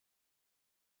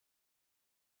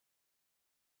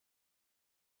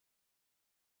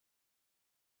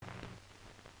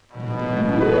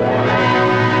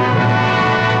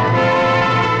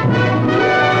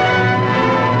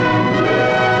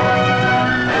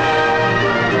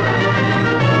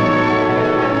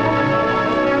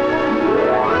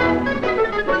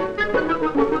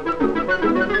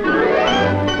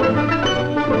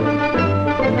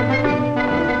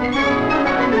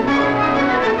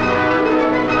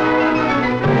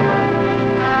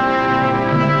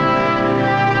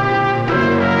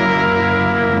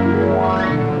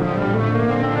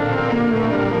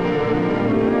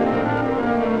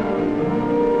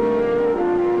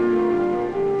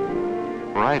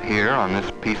Right here on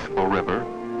this peaceful river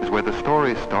is where the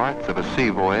story starts of a sea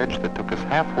voyage that took us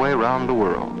halfway around the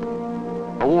world.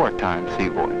 A wartime sea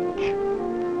voyage.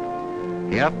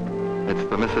 Yep, it's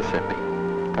the Mississippi.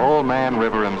 Old Man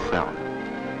River himself.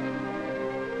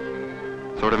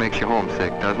 Sort of makes you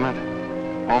homesick, doesn't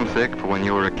it? Homesick for when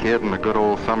you were a kid in the good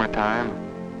old summertime,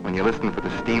 when you listened for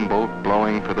the steamboat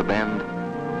blowing for the bend.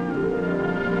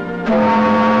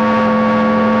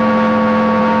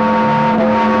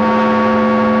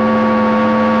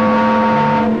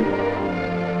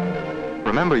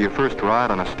 Remember your first ride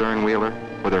on a stern-wheeler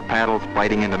with her paddles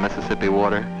biting into Mississippi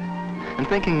water, and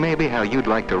thinking maybe how you'd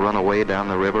like to run away down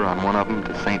the river on one of them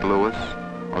to St. Louis,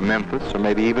 or Memphis, or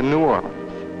maybe even New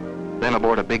Orleans, then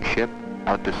aboard a big ship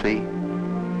out to sea?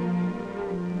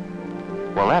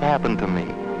 Well, that happened to me.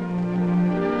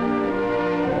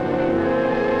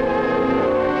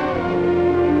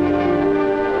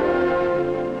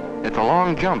 It's a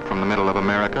long jump from the middle of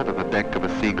America to the deck of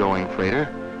a seagoing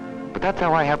freighter, but that's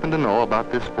how I happen to know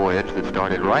about this voyage that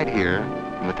started right here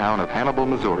in the town of Hannibal,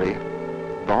 Missouri,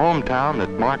 the hometown that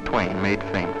Mark Twain made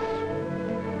famous.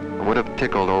 It would have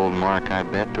tickled old Mark, I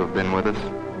bet, to have been with us.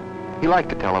 He liked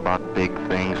to tell about big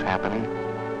things happening,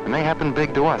 and they happened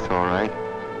big to us, all right.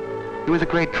 He was a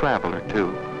great traveler,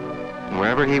 too, and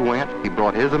wherever he went, he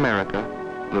brought his America,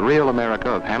 the real America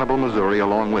of Hannibal, Missouri,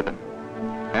 along with him.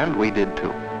 And we did,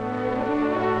 too.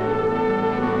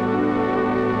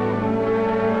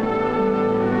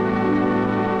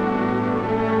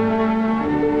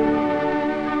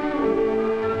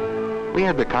 We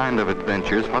had the kind of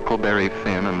adventures Huckleberry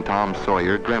Finn and Tom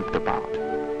Sawyer dreamt about.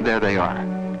 There they are,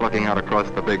 looking out across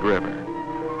the big river.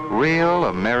 Real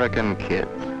American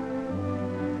kids.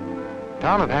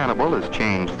 Town of Hannibal has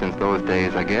changed since those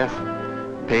days, I guess.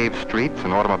 Paved streets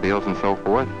and automobiles and so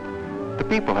forth. The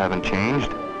people haven't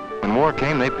changed. When war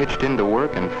came, they pitched in to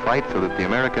work and fight so that the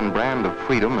American brand of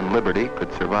freedom and liberty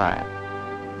could survive.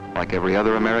 Like every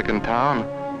other American town,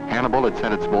 Hannibal had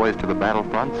sent its boys to the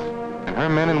battlefronts, and her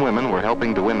men and women were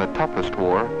helping to win the toughest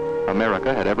war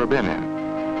America had ever been in.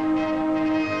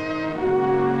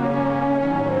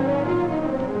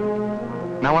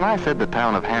 Now, when I said the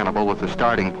town of Hannibal was the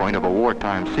starting point of a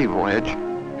wartime sea voyage,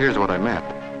 here's what I meant.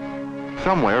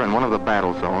 Somewhere in one of the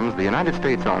battle zones, the United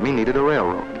States Army needed a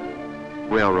railroad.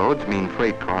 Railroads mean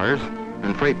freight cars,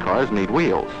 and freight cars need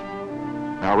wheels.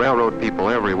 Now, railroad people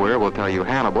everywhere will tell you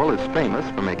Hannibal is famous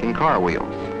for making car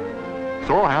wheels.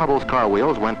 So Hannibal's car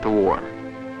wheels went to war,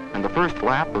 and the first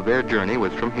lap of their journey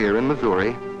was from here in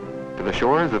Missouri to the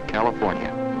shores of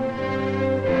California.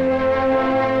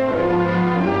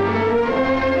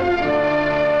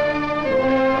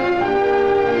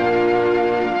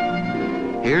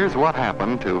 Here's what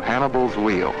happened to Hannibal's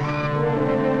wheels.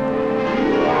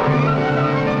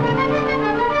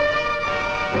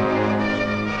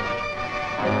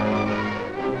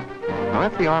 Now,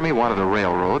 if the Army wanted a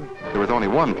railroad, there was only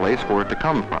one place for it to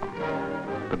come from,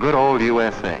 the good old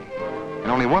USA,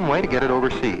 and only one way to get it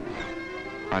overseas,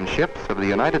 on ships of the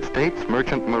United States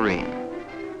Merchant Marine.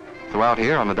 So out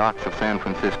here on the docks of San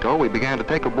Francisco, we began to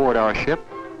take aboard our ship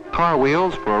car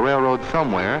wheels for a railroad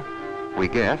somewhere, we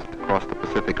guessed, across the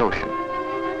Pacific Ocean.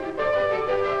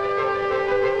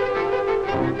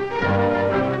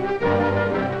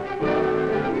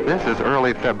 This is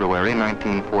early February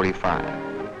 1945.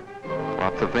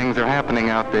 Lots of things are happening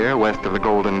out there west of the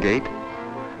Golden Gate.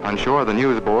 On shore, the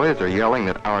newsboys are yelling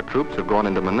that our troops have gone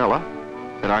into Manila,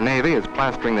 that our Navy is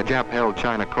plastering the Jap-held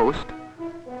China coast,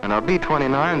 and our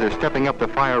B-29s are stepping up the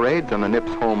fire raids on the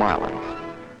Nips home islands.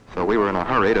 So we were in a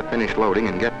hurry to finish loading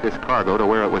and get this cargo to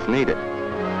where it was needed.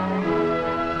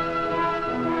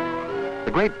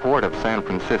 The great port of San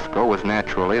Francisco was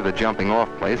naturally the jumping-off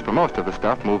place for most of the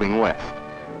stuff moving west.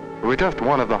 We were just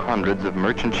one of the hundreds of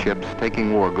merchant ships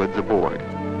taking war goods aboard.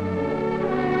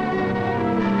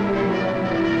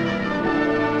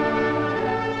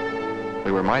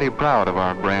 We were mighty proud of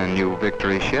our brand new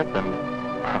Victory ship, and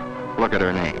look at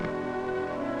her name.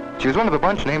 She was one of the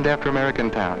bunch named after American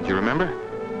towns, you remember?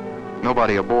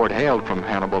 Nobody aboard hailed from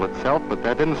Hannibal itself, but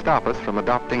that didn't stop us from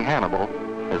adopting Hannibal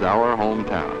as our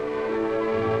hometown.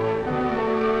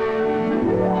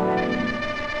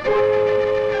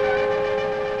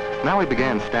 Now we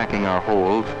began stacking our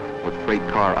holds with freight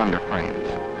car underframes.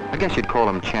 I guess you'd call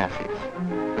them chassis.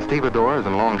 The stevedores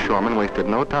and longshoremen wasted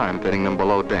no time fitting them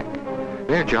below deck.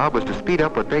 Their job was to speed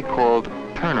up what they called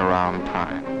turnaround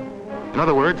time. In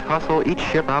other words, hustle each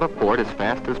ship out of port as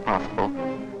fast as possible,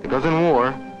 because in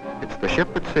war, it's the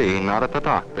ship at sea, not at the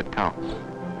dock, that counts.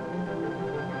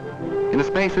 In the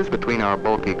spaces between our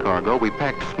bulky cargo, we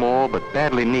packed small but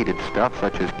badly needed stuff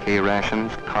such as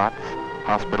K-rations, cots,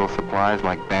 hospital supplies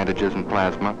like bandages and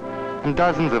plasma, and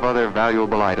dozens of other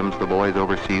valuable items the boys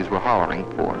overseas were hollering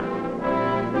for.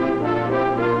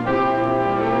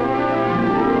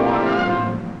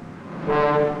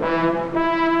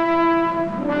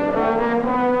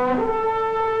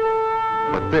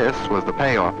 But this was the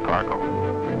payoff cargo.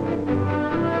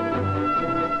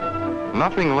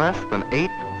 Nothing less than 8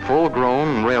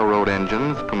 full-grown railroad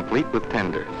engines complete with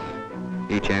tenders.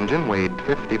 Each engine weighed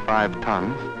 55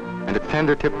 tons, and its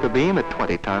tender tipped the beam at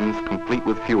 20 tons, complete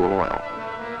with fuel oil.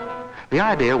 The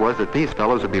idea was that these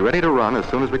fellows would be ready to run as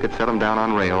soon as we could set them down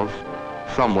on rails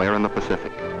somewhere in the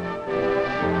Pacific.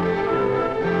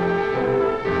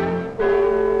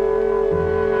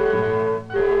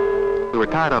 We were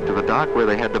tied up to the dock where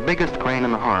they had the biggest crane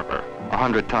in the harbor, a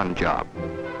 100-ton job.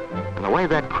 And the way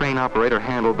that crane operator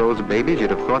handled those babies,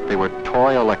 you'd have thought they were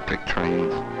toy electric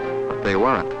trains. But they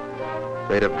weren't. If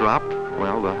they'd have dropped,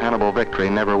 well, the Hannibal Victory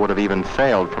never would have even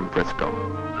sailed from Frisco.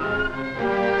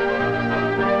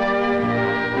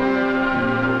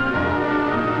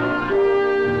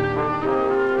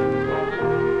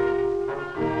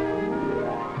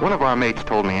 One of our mates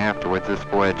told me afterwards this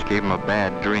voyage gave him a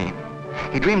bad dream.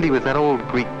 He dreamed he was that old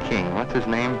Greek king. What's his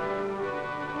name?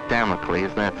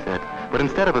 Damocles, that's it. But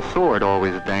instead of a sword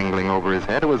always dangling over his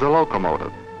head, it was a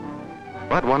locomotive.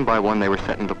 But one by one they were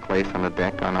set into place on the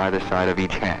deck on either side of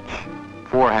each hatch.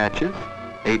 4 hatches,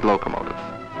 8 locomotives.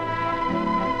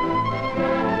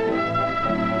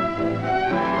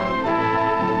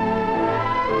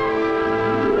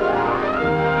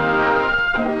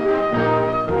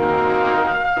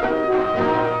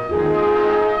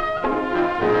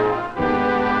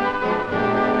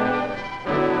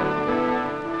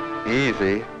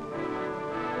 Easy.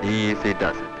 Easy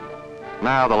does it.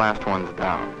 Now the last one's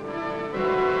down.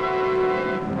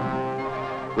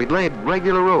 We'd laid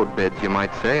regular road beds, you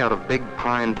might say, out of big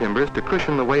pine timbers to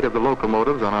cushion the weight of the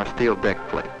locomotives on our steel deck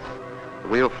plates. The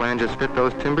wheel flanges fit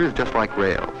those timbers just like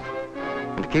rails.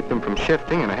 And to keep them from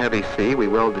shifting in a heavy sea, we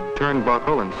welded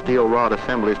turnbuckle and steel rod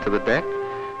assemblies to the deck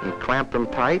and clamped them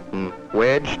tight and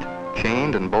wedged,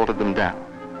 chained, and bolted them down.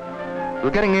 We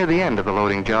were getting near the end of the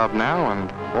loading job now,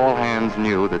 and all hands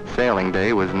knew that sailing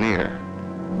day was near.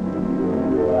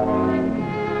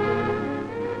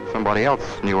 Somebody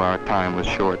else knew our time was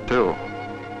short, too.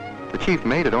 The chief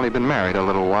mate had only been married a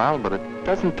little while, but it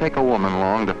doesn't take a woman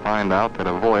long to find out that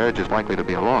a voyage is likely to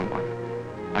be a long one.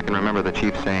 I can remember the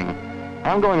chief saying,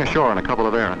 "I'm going ashore on a couple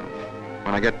of errands.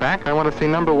 When I get back, I want to see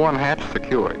number 1 hatch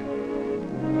secured."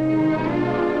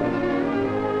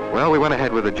 Well, we went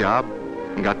ahead with the job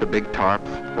and got the big tarps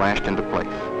lashed into place.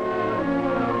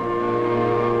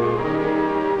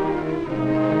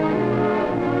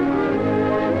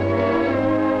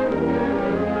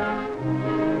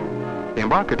 The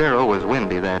Embarcadero was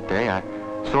windy that day. I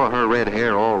saw her red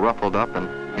hair all ruffled up and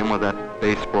him with that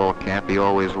baseball cap he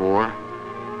always wore.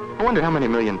 I wonder how many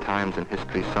million times in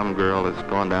history some girl has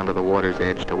gone down to the water's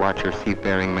edge to watch her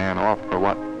seafaring man off for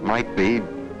what might be,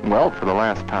 well, for the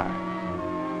last time.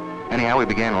 Anyhow, we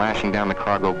began lashing down the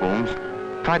cargo booms,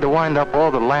 tried to wind up all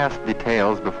the last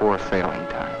details before sailing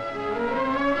time.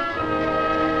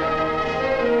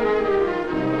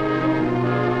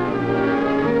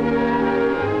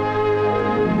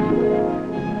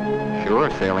 Sure,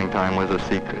 sailing time was a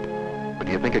secret, but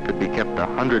do you think it could be kept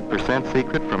 100%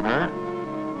 secret from her?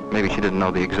 Maybe she didn't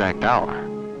know the exact hour.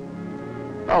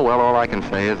 Oh, well, all I can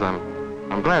say is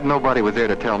I'm glad nobody was there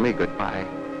to tell me goodbye.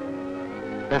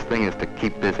 Best thing is to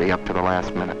keep busy up to the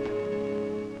last minute.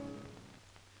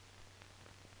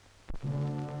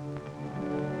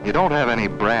 You don't have any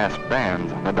brass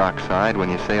bands on the dockside when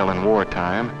you sail in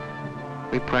wartime.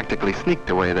 We practically sneaked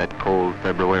away that cold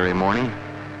February morning.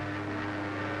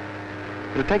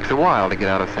 But it takes a while to get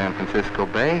out of San Francisco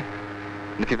Bay,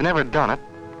 and if you've never done it,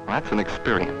 well, that's an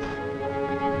experience.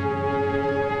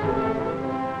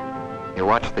 You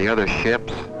watch the other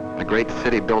ships, the great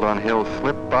city built on hills,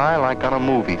 slip by like on a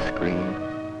movie screen.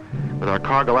 With our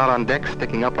cargo out on deck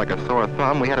sticking up like a sore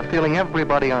thumb, we had a feeling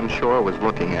everybody on shore was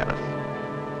looking at us.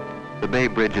 The Bay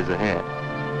Bridge is ahead.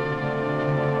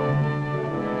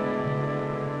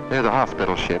 There's a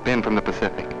hospital ship in from the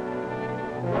Pacific.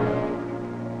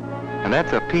 And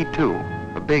that's a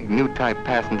P-2, a big new type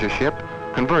passenger ship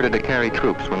converted to carry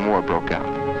troops when war broke out.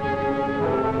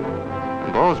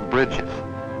 And those bridges.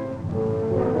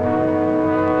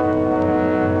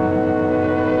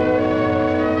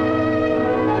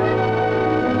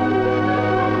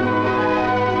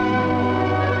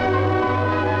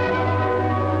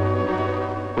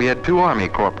 We had 2 Army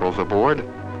corporals aboard,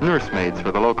 nursemaids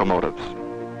for the locomotives.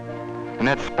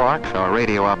 Annette Sparks, our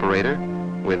radio operator,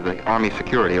 with the Army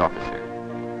security officer.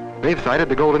 They've sighted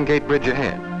the Golden Gate Bridge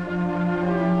ahead.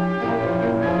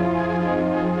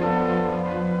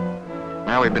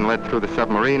 Now we've been led through the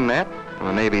submarine net, and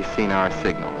the Navy's seen our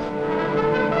signals.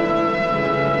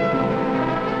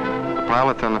 The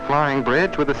pilot's on the flying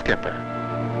bridge with the skipper.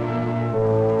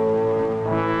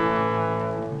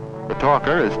 The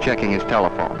talker is checking his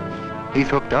telephones. He's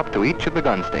hooked up to each of the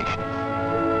gun stations.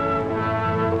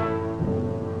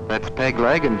 That's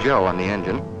Pegleg and Joe on the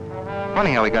engine.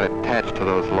 Funny how he got attached to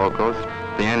those locos.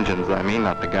 The engines, I mean,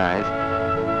 not the guys.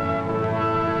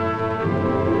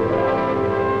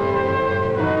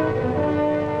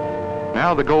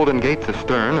 Now the Golden Gate's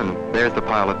astern, and there's the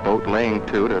pilot boat laying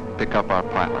to pick up our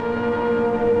pilot.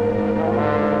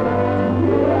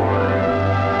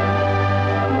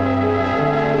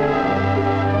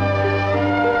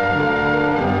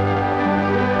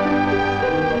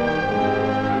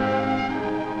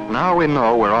 Now we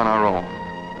know we're on our own.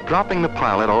 Dropping the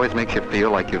pilot always makes you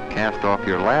feel like you've cast off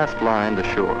your last line to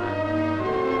shore.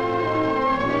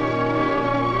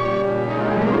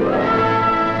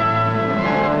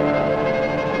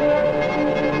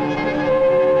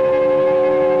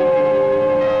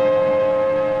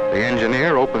 The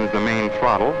engineer opens the main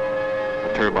throttle.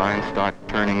 The turbines start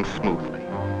turning smoothly.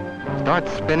 Start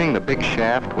spinning the big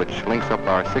shaft which links up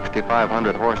our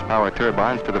 6,500 horsepower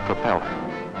turbines to the propeller.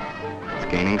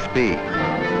 Gaining speed.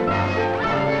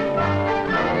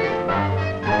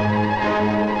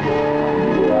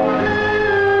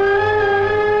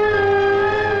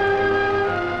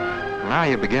 Now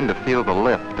you begin to feel the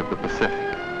lift of the Pacific.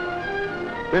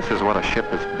 This is what a ship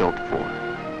is built for.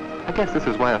 I guess this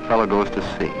is why a fellow goes to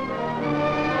sea.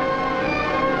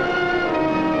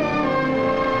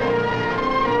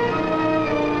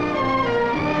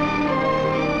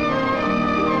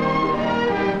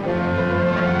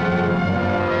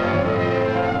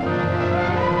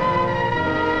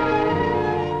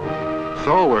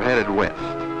 So we're headed west,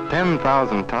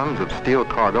 10,000 tons of steel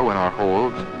cargo in our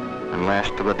holds and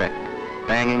lashed to the deck,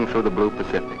 banging through the blue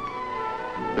Pacific.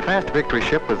 The fast Victory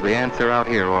ship was the answer out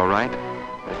here, all right.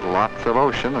 There's lots of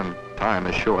ocean and time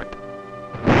is short.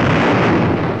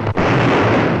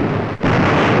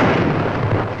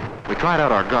 We tried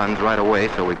out our guns right away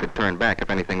so we could turn back if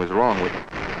anything was wrong with them.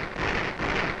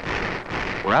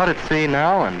 We're out at sea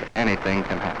now and anything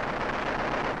can happen.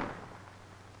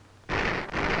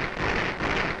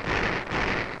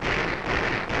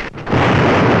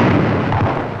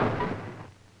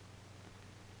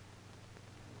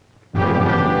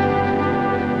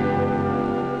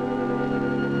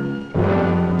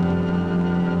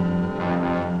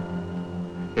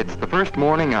 It's the first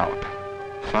morning out.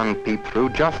 Sun peeped through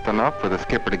just enough for the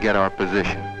skipper to get our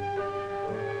position.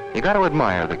 You got to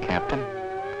admire the captain.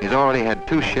 He's already had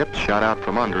 2 ships shot out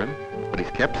from under him, but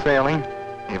he's kept sailing,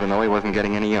 even though he wasn't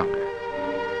getting any younger.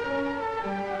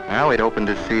 Now he'd opened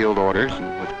his sealed orders and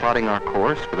was plotting our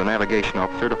course for the navigation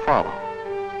officer to follow.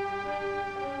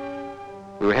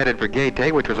 We were headed for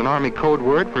Gaite, which was an Army code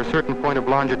word for a certain point of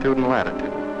longitude and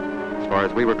latitude. As far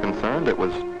as we were concerned, it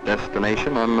was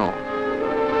destination unknown.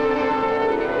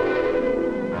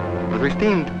 As we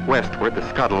steamed westward, the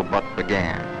scuttlebutt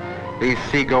began. These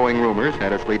seagoing rumors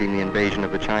had us leading the invasion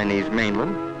of the Chinese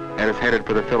mainland, had us headed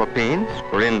for the Philippines,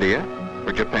 for India,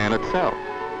 for Japan itself.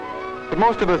 But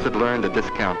most of us had learned to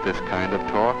discount this kind of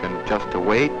talk and just to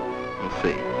wait and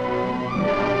see.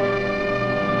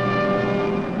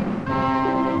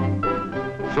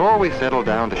 So we settled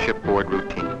down to shipboard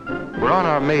routine. We're on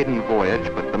our maiden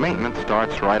voyage, but the maintenance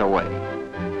starts right away.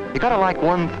 You gotta like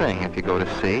one thing if you go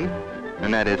to sea,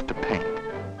 and that is to paint.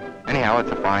 Anyhow, it's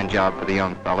a fine job for the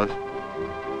young fellas.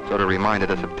 Sort of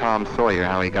reminded us of Tom Sawyer,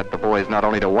 how he got the boys not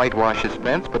only to whitewash his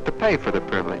fence, but to pay for the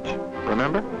privilege.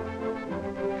 Remember?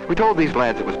 We told these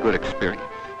lads it was good experience.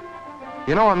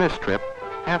 You know, on this trip,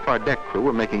 half our deck crew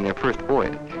were making their first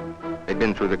voyage. They'd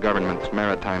been through the government's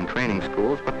maritime training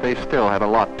schools, but they still had a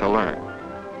lot to learn.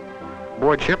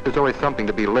 Aboard ship, there's always something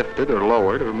to be lifted or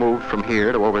lowered or moved from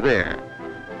here to over there.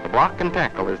 The block and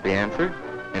tackle is the answer.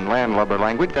 In landlubber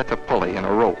language, that's a pulley and a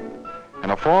rope.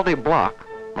 And a faulty block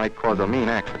might cause a mean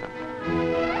accident.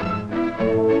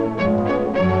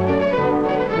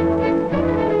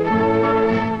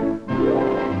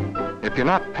 If you're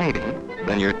not painting,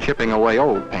 then you're chipping away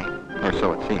old paint, or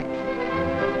so it seems.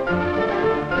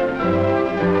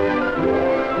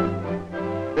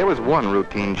 There was one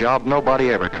routine job nobody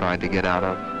ever tried to get out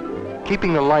of.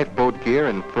 Keeping the lifeboat gear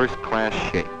in first-class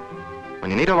shape.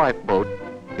 When you need a lifeboat,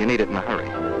 you need it in a hurry.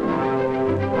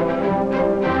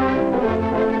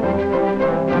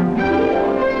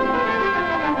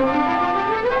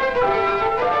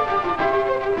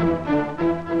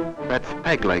 That's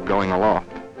Pegleg going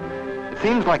aloft. His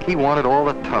seems like he wanted all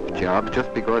the tough jobs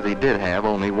just because he did have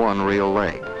only one real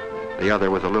leg. The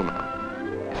other was aluminum.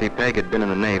 You see, Peg had been in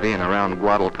the Navy, and around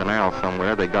Guadalcanal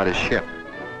somewhere, they got his ship.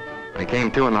 When he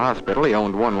came to in the hospital, he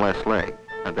owned one less leg,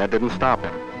 but that didn't stop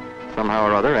him. Somehow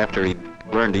or other, after he'd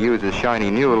learned to use his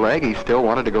shiny new leg, he still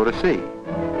wanted to go to sea.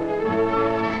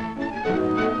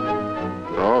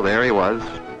 So there he was,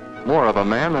 more of a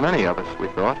man than any of us, we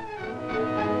thought.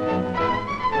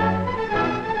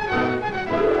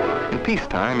 In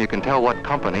peacetime, you can tell what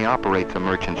company operates a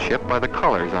merchant ship by the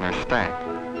colors on her stack.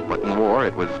 But in war,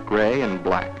 it was gray and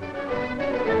black.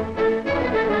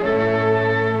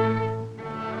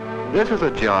 This is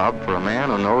a job for a man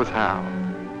who knows how,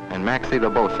 and Maxie the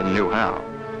bosun knew how.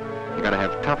 You gotta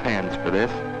have tough hands for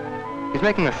this. He's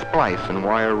making a splice and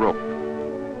wire rope.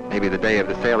 Maybe the day of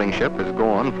the sailing ship is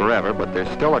gone forever, but there's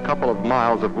still a couple of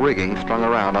miles of rigging strung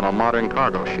around on a modern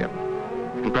cargo ship.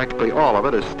 And practically all of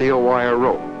it is steel wire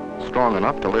rope, strong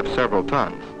enough to lift several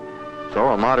tons. So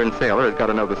a modern sailor has got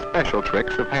to know the special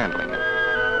tricks of handling it.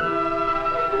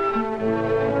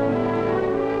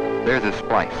 There's a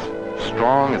splice,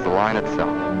 strong as the line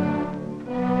itself.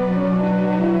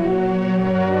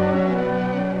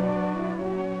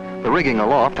 The rigging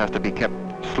aloft has to be kept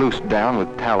sluiced down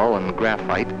with tallow and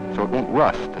graphite so it won't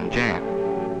rust and jam.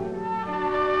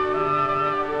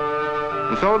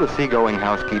 And so the seagoing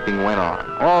housekeeping went on,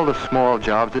 all the small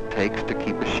jobs it takes to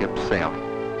keep a ship sailing,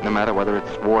 no matter whether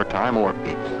it's wartime or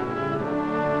peace.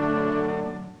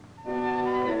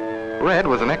 Red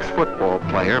was an ex-football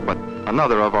player, but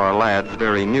another of our lads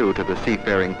very new to the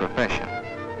seafaring profession.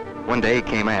 One day he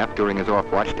came aft during his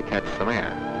off-watch to catch some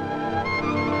air.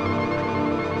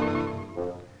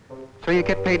 So you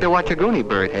get paid to watch a goonie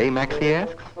bird, hey, Maxie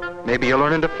asks? Maybe you're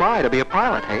learning to fly to be a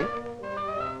pilot, hey?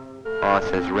 Oh,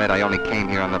 says Red, I only came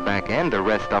here on the back end to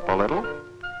rest up a little.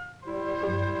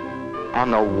 On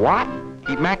the what?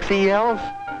 Maxie yells.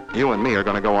 You and me are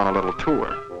going to go on a little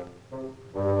tour.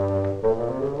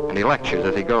 And he lectures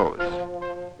as he goes.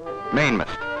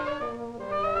 Mainmast.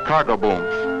 Cargo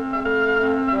booms.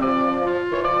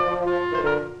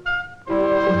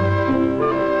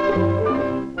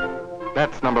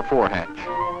 That's number 4 hatch.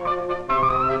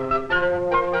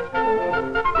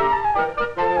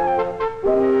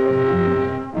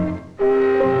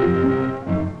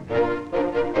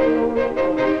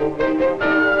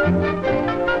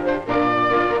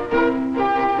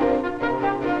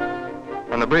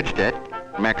 On the bridge deck,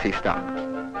 Maxie stopped.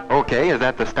 Okay, is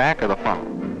that the stack or the funnel?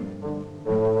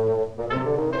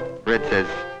 Red says,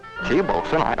 gee,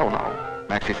 bosun, I don't know.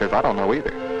 Maxie says, I don't know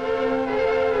either.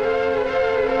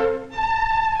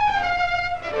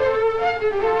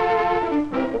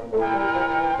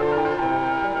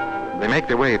 They make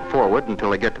their way forward until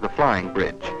they get to the flying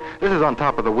bridge. This is on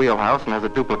top of the wheelhouse and has a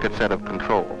duplicate set of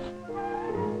controls.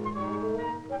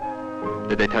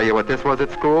 Did they tell you what this was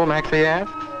at school, Maxie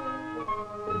asks?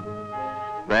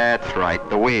 That's right,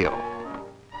 the wheel.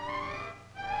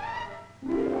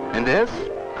 And this?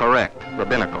 Correct, the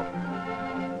binnacle.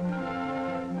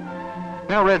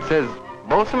 Now Red says,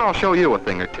 bosun, I'll show you a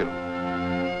thing or two.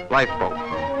 Lifeboat.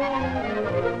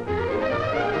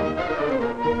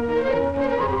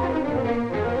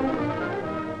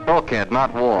 Bulkhead,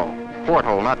 not wall.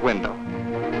 Porthole, not window.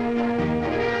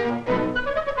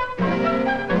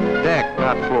 Deck,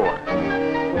 not floor.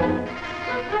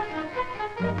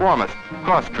 Foremast,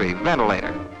 cross tree,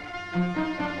 ventilator.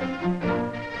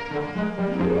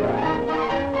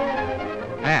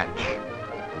 Hatch.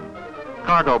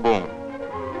 Cargo boom.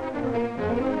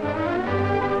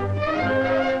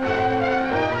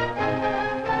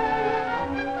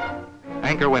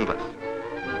 Anchor windlass.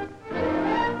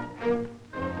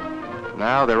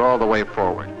 Now they're all the way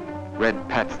forward. Red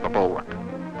pats the bulwark.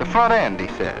 The front end, he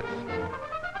says.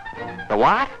 The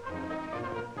what?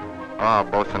 Oh,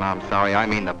 bosun, I'm sorry. I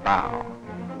mean the bow.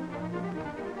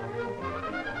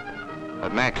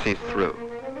 But Maxie's through.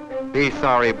 Be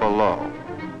sorry below.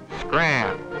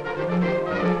 Scram.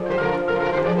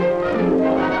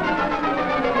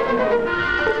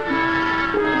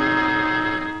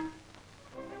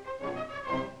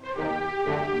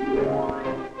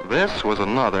 This was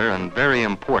another and very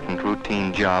important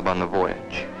routine job on the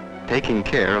voyage, taking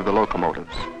care of the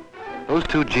locomotives. Those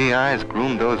 2 GIs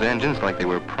groomed those engines like they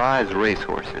were prize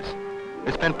racehorses.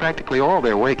 They spent practically all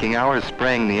their waking hours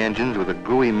spraying the engines with a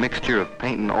gooey mixture of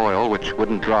paint and oil which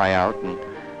wouldn't dry out, and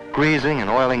greasing and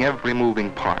oiling every moving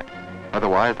part.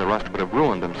 Otherwise, the rust would have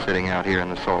ruined them sitting out here in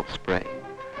the salt spray.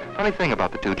 Funny thing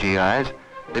about the 2 GIs,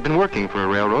 they'd been working for a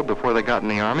railroad before they got in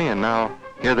the Army, and now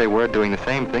here they were doing the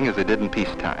same thing as they did in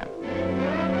peacetime.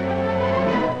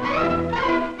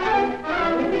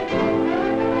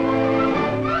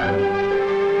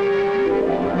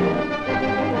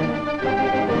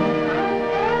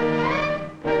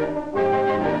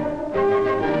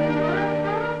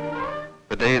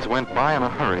 days went by in a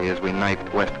hurry as we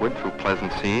knifed westward through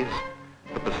pleasant seas.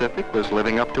 The Pacific was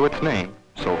living up to its name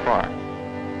so far.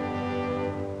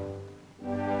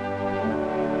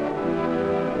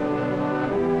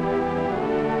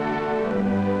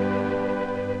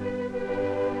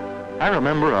 I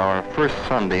remember our first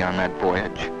Sunday on that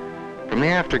voyage. From the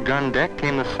after-gun deck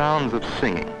came the sounds of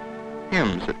singing.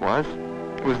 Hymns, it was.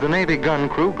 It was the Navy gun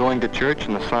crew going to church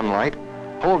in the sunlight,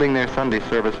 holding their Sunday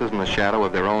services in the shadow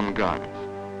of their own guns.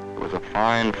 It was a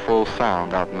fine, full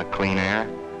sound out in the clean air.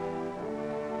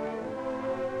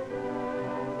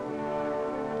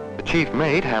 The chief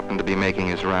mate happened to be making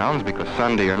his rounds because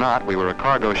Sunday or not, we were a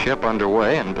cargo ship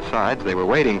underway, and besides, they were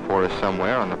waiting for us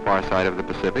somewhere on the far side of the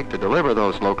Pacific to deliver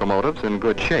those locomotives in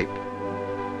good shape.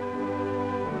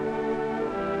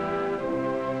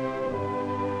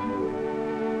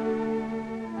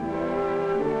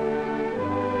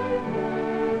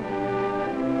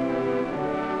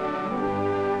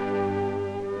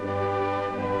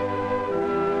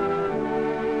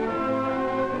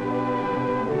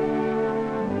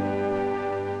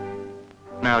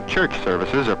 Now, church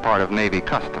services are part of Navy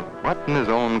custom, but in his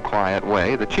own quiet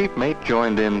way, the chief mate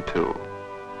joined in too.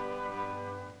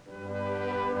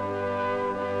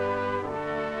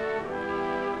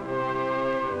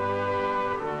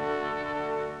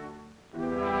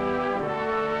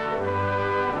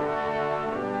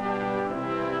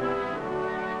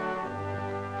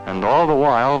 And all the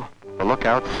while, the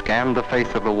lookouts scanned the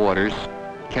face of the waters,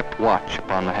 kept watch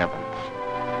upon the heavens.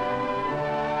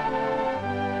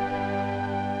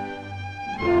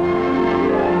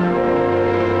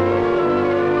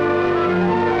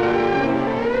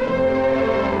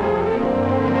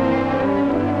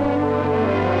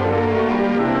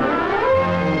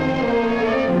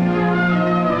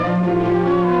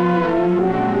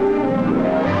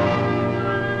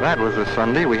 That was a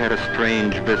Sunday we had a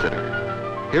strange visitor.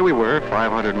 Here we were,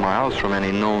 500 miles from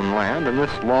any known land, and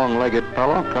this long-legged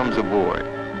fellow comes aboard.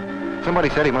 Somebody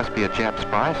said he must be a Jap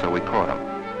spy, so we caught him.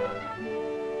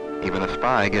 Even a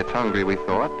spy gets hungry, we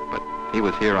thought, but he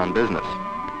was here on business.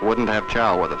 Wouldn't have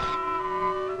chow with us.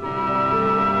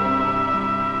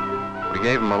 We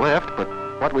gave him a lift, but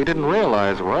what we didn't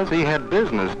realize was he had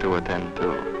business to attend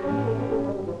to.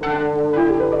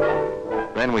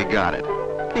 Then we got it.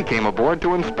 He came aboard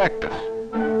to inspect us.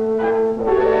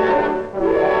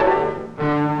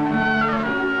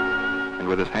 And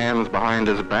with his hands behind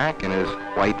his back in his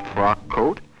white frock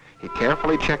coat, he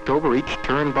carefully checked over each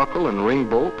turnbuckle and ring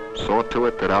bolt, saw to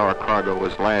it that our cargo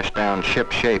was lashed down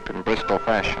ship shape in Bristol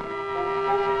fashion.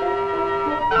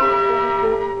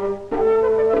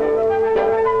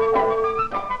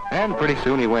 And pretty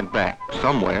soon he went back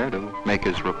somewhere to make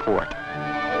his report.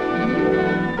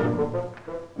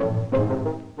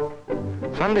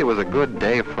 Sunday was a good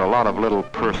day for a lot of little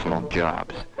personal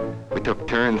jobs. We took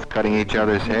turns cutting each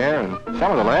other's hair, and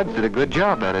some of the lads did a good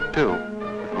job at it, too.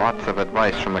 Lots of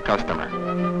advice from the customer.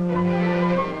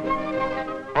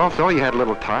 Also, you had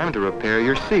little time to repair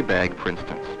your sea bag, for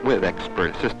instance, with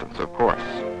expert assistance, of course.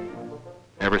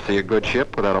 Ever see a good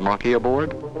ship without a monkey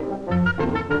aboard?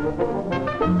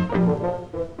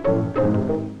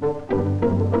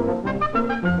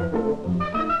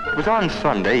 It was on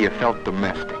Sunday you felt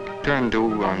domestic. Turned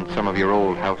to on some of your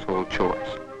old household chores.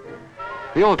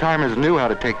 The old-timers knew how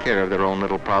to take care of their own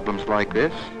little problems like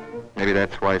this. Maybe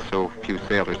that's why so few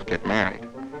sailors get married.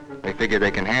 They figure they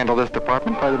can handle this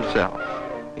department by themselves.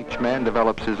 Each man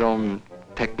develops his own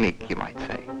technique, you might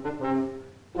say.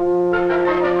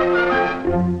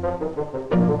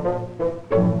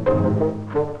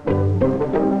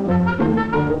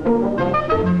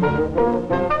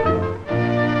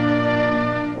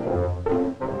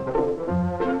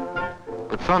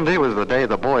 Sunday was the day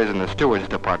the boys in the steward's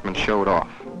department showed off.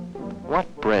 What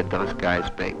bread those guys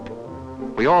baked.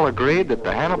 We all agreed that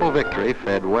the Hannibal Victory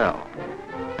fed well.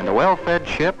 And a well-fed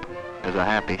ship is a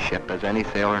happy ship, as any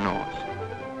sailor knows.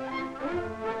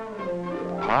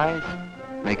 Pies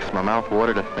makes my mouth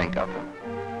water to think of them.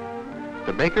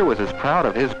 The baker was as proud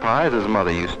of his pies as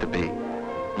Mother used to be.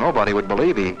 Nobody would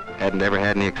believe he hadn't ever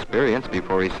had any experience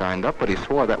before he signed up, but he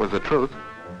swore that was the truth.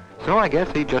 So I guess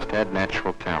he just had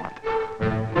natural talent.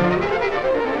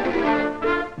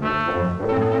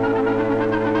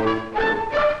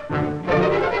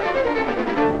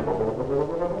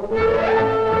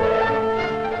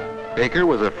 Baker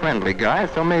was a friendly guy,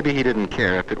 so maybe he didn't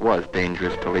care if it was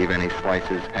dangerous to leave any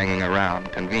slices hanging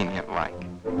around convenient-like.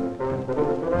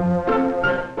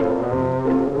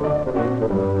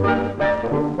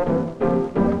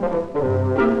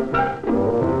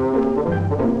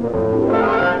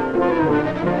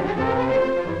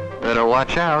 Better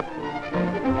watch out.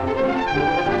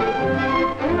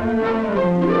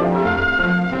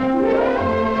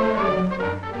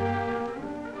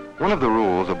 One of the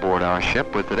rules aboard our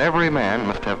ship was that every man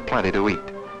must have plenty to eat.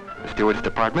 The steward's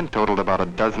department totaled about a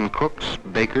dozen cooks,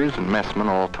 bakers, and messmen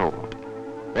all told.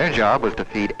 Their job was to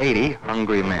feed 80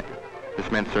 hungry men. This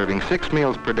meant serving 6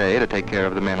 meals per day to take care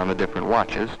of the men on the different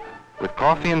watches, with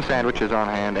coffee and sandwiches on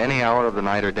hand any hour of the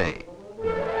night or day.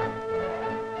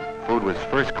 Food was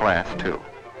first class, too.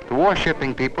 The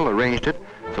war-shipping people arranged it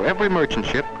so every merchant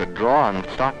ship could draw on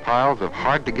stockpiles of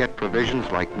hard-to-get provisions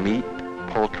like meat,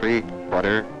 poultry,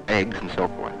 butter, eggs, and so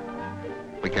forth.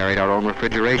 We carried our own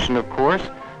refrigeration, of course,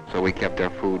 so we kept our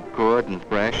food good and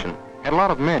fresh and had a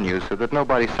lot of menus so that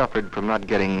nobody suffered from not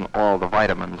getting all the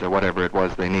vitamins or whatever it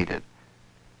was they needed.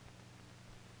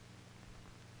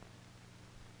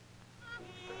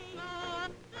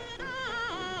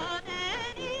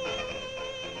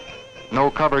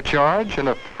 No cover charge and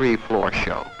a free floor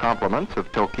show, compliments of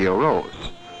Tokyo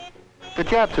Rose. The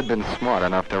Japs had been smart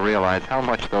enough to realize how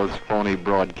much those phony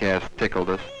broadcasts tickled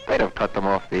us. They'd have cut them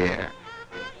off the air.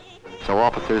 So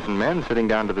officers and men sitting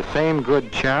down to the same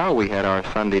good chow, we had our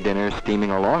Sunday dinner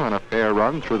steaming along on a fair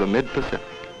run through the mid-Pacific.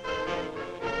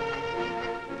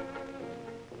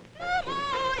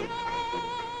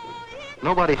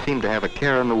 Nobody seemed to have a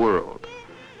care in the world,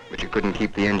 but you couldn't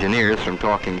keep the engineers from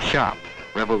talking shop.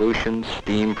 Revolutions,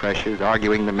 steam pressures,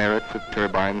 arguing the merits of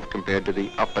turbines compared to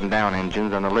the up and down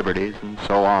engines on the Liberties, and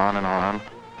so on and on.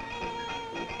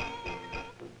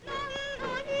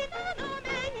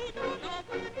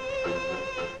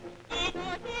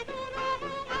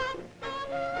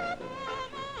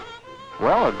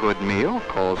 Well, a good meal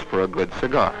calls for a good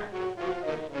cigar.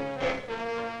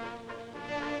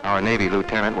 Our Navy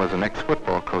lieutenant was an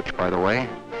ex-football coach, by the way.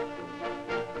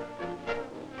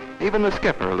 Even the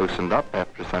skipper loosened up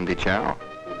after Sunday chow.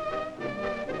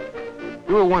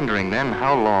 We were wondering then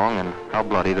how long and how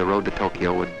bloody the road to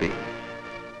Tokyo would be.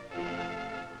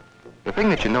 The thing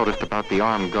that you noticed about the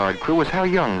armed guard crew was how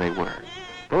young they were.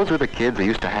 Those were the kids that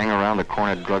used to hang around the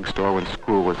corner drugstore when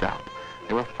school was out.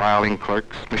 They were filing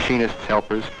clerks, machinists'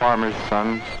 helpers, farmers'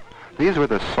 sons. These were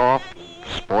the soft,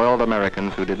 spoiled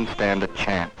Americans who didn't stand a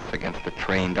chance against the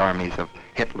trained armies of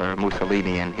Hitler,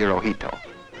 Mussolini, and Hirohito.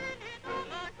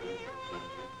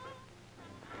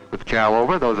 With chow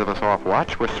over, those of us off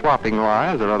watch were swapping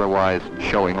lies or otherwise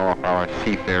showing off our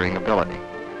seafaring ability.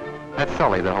 That's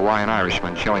Sully, the Hawaiian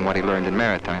Irishman, showing what he learned in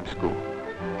maritime school.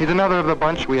 He's another of the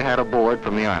bunch we had aboard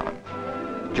from the islands.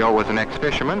 Joe was an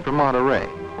ex-fisherman from Monterey.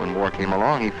 When war came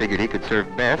along, he figured he could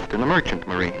serve best in the merchant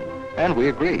marine, and we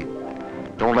agreed.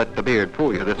 Don't let the beard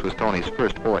fool you, this was Tony's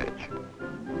first voyage.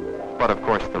 But of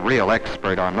course, the real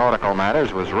expert on nautical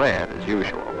matters was Red, as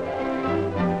usual.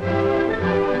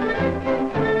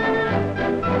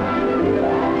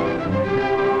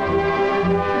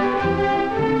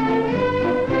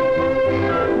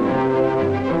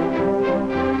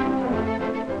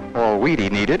 Weedy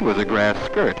needed was a grass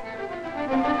skirt.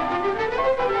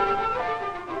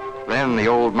 Then the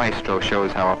old maestro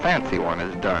shows how a fancy one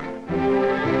is done.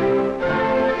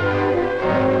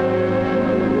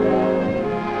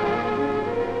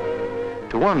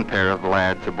 To one pair of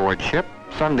lads aboard ship,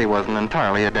 Sunday wasn't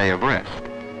entirely a day of rest.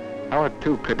 Our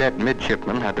 2 cadet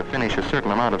midshipmen had to finish a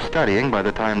certain amount of studying by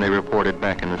the time they reported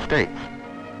back in the States.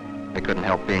 They couldn't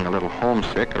help being a little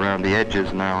homesick around the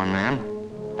edges now and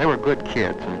then. They were good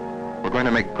kids and were going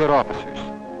to make good officers.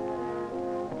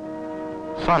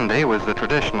 Sunday was the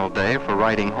traditional day for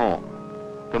writing home.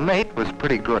 The mate was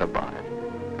pretty good about it,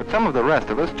 but some of the rest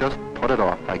of us just put it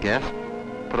off, I guess.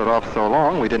 Put it off so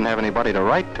long we didn't have anybody to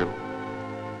write to.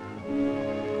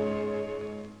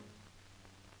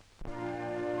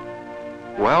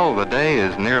 Well, the day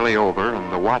is nearly over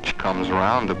and the watch comes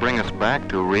around to bring us back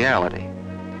to reality.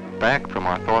 Back from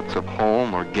our thoughts of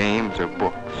home or games or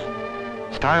books.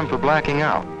 It's time for blacking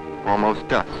out. Almost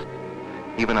dusk.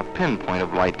 Even a pinpoint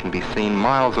of light can be seen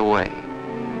miles away.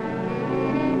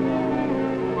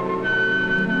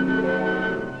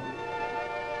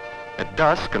 At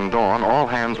dusk and dawn, all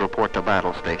hands report to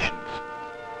battle stations.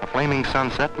 A flaming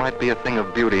sunset might be a thing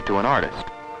of beauty to an artist,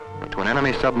 but to an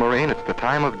enemy submarine, it's the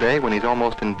time of day when he's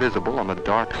almost invisible on the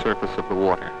dark surface of the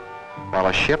water, while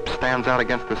a ship stands out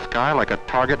against the sky like a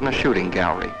target in a shooting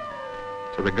gallery.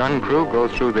 So the gun crew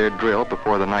goes through their drill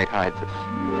before the night hides us.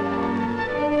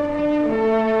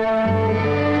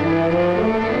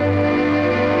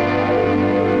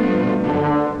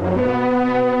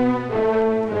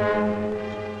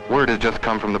 Word has just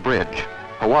come from the bridge.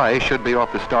 Hawaii should be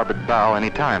off the starboard bow any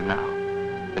time now.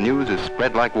 The news is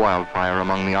spread like wildfire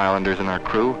among the islanders and our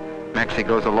crew. Maxie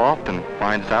goes aloft and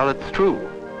finds out it's true.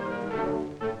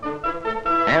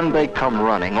 And they come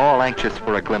running, all anxious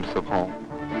for a glimpse of home.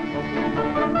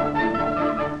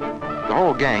 The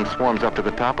whole gang swarms up to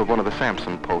the top of one of the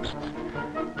Samson posts.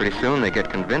 Pretty soon they get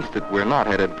convinced that we're not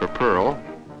headed for Pearl,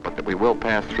 but that we will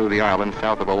pass through the island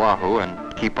south of Oahu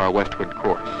and keep our westward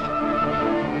course.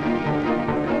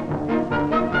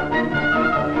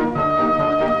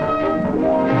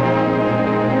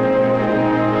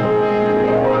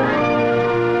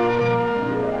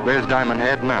 There's Diamond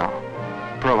Head now.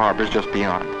 Pearl Harbor's just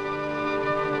beyond.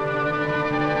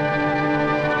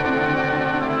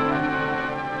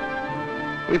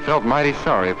 We felt mighty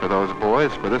sorry for those boys,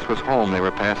 for this was home they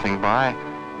were passing by,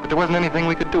 but there wasn't anything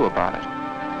we could do about it.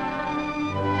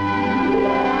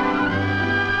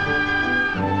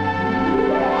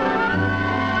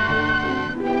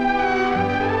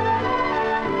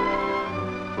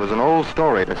 It was an old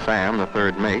story to Sam, the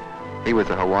third mate. He was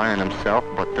a Hawaiian himself,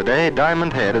 but today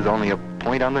Diamond Head is only a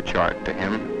point on the chart to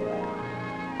him.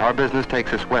 Our business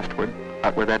takes us westward,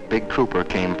 out where that big trooper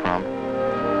came from.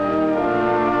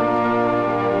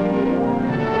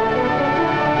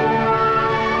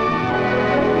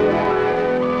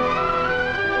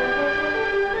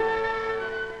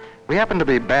 We happen to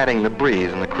be batting the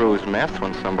breeze in the crew's mess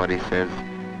when somebody says,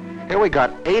 "Here we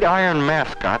got 8 iron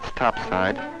mascots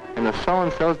topside, and the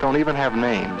so-and-sos don't even have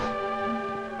names."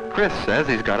 Chris says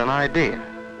he's got an idea.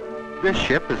 This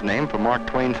ship is named for Mark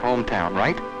Twain's hometown,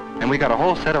 right? And we got a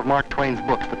whole set of Mark Twain's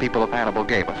books the people of Hannibal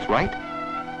gave us, right?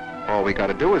 All we got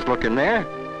to do is look in there.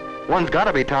 One's got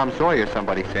to be Tom Sawyer,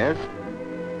 somebody says.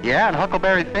 Yeah, and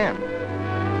Huckleberry Finn.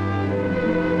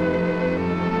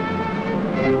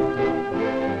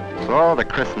 So the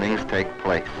christenings take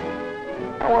place.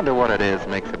 I wonder what it is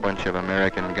makes a bunch of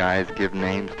American guys give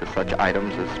names to such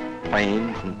items as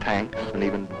planes and tanks and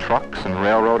even trucks and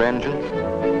railroad engines.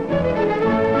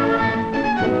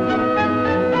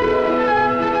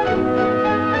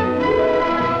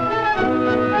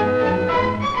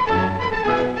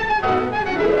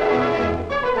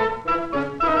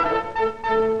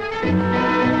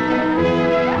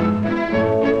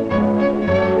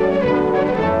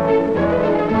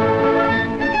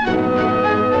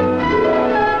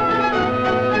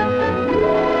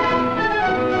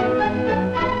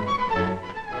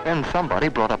 Then somebody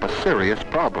brought up a serious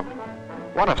problem.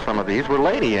 What if some of these were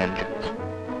lady engines?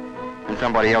 And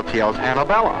somebody else yells,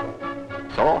 "Hannibal!"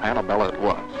 So Hannibal it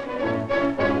was.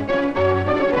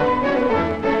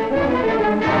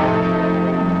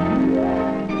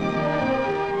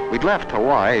 We'd left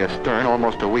Hawaii astern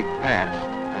almost a week past,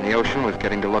 and the ocean was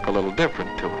getting to look a little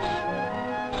different to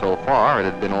us. So far, it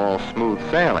had been all smooth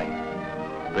sailing.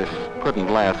 This couldn't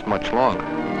last much longer.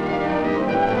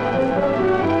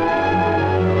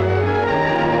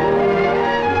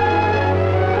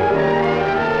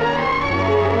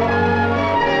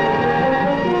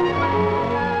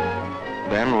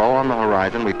 Then, low on the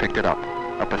horizon, we picked it up,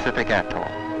 a Pacific atoll,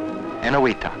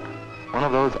 Enewetak, one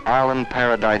of those island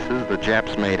paradises the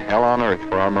Japs made hell on earth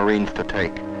for our Marines to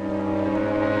take.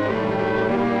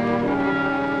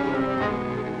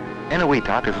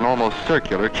 Enewetak is an almost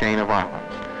circular chain of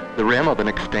islands, the rim of an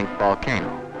extinct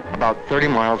volcano, about 30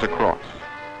 miles across.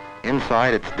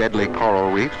 Inside its deadly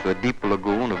coral reefs, the deep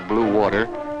lagoon of blue water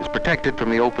is protected from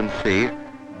the open sea,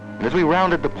 and as we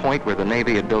rounded the point where the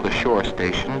Navy had built a shore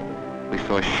station, we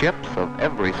saw ships of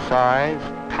every size,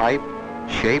 type,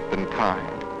 shape, and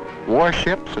kind.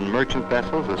 Warships and merchant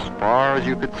vessels as far as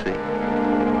you could see.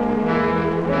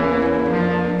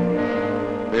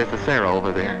 There's the Sarah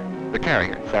over there, the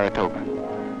carrier, Saratoga.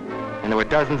 And there were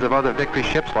dozens of other Victory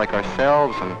ships like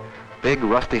ourselves and big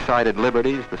rusty-sided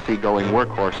Liberties, the seagoing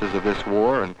workhorses of this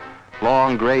war, and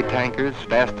long gray tankers,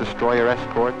 fast destroyer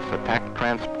escorts, attack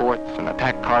transports, and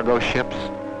attack cargo ships,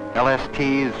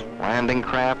 LSTs, landing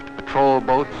craft, patrol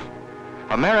boats.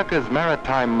 America's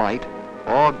maritime might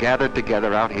all gathered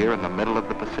together out here in the middle of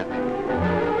the Pacific.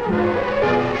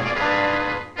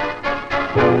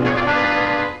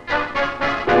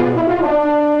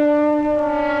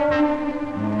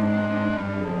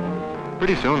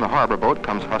 Pretty soon the harbor boat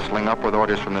comes hustling up with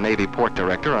orders from the Navy port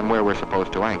director on where we're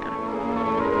supposed to anchor.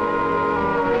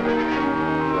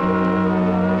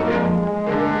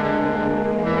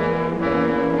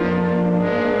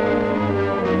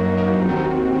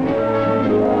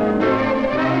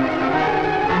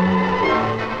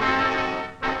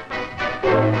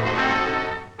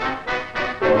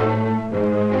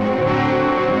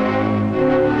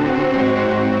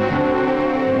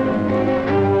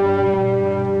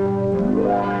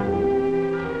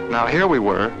 Now here we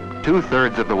were,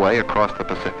 2/3 of the way across the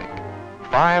Pacific,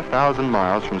 5,000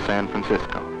 miles from San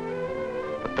Francisco.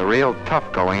 But the real tough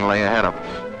going lay ahead of us.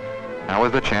 Now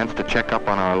was the chance to check up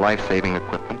on our life-saving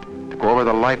equipment, to go over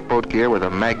the lifeboat gear with a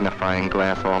magnifying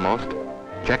glass almost,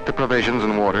 check the provisions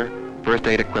and water, first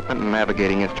aid equipment and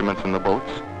navigating instruments in the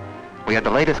boats. We had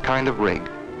the latest kind of rig.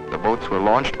 The boats were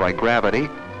launched by gravity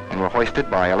and were hoisted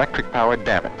by electric-powered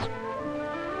davits.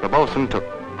 The bosun took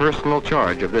personal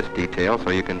charge of this detail, so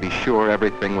you can be sure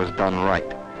everything was done right.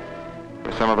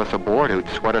 For some of us aboard who'd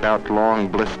sweated out long,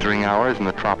 blistering hours in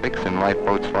the tropics in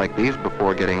lifeboats like these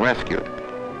before getting rescued,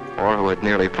 or who had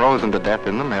nearly frozen to death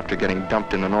in them after getting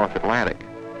dumped in the North Atlantic.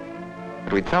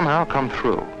 But we'd somehow come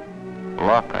through.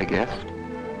 Luck, I guess.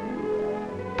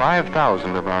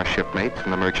 5,000 of our shipmates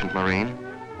in the Merchant Marine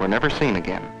were never seen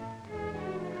again.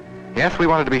 Yes, we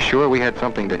wanted to be sure we had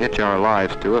something to hitch our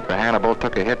lives to if the Hannibal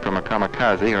took a hit from a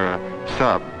kamikaze or a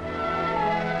sub.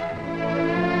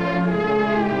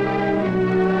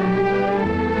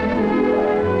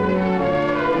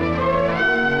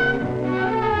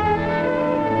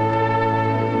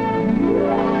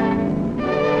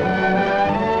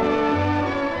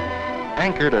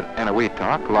 Anchored at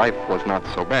Eniwetok, life was not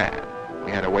so bad.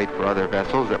 We had to wait for other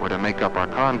vessels that were to make up our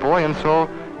convoy, and so,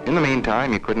 in the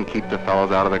meantime, you couldn't keep the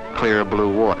fellows out of the clear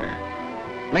blue water.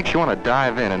 Makes you want to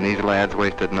dive in, and these lads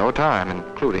wasted no time,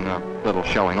 including a little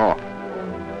showing off.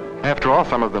 After all,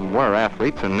 some of them were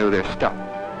athletes and knew their stuff.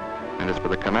 And as for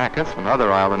the Kanakas and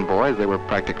other island boys, they were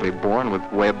practically born with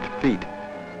webbed feet.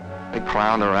 They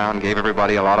clowned around, gave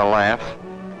everybody a lot of laughs,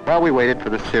 while we waited for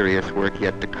the serious work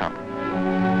yet to come.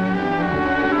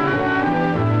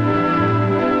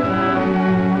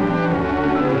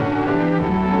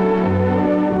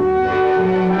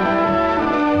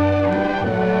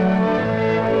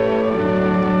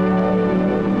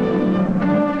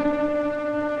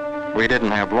 We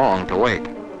didn't have long to wait.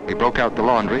 We broke out the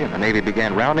laundry and the Navy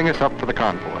began rounding us up for the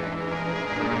convoy.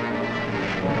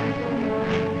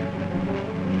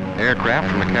 Aircraft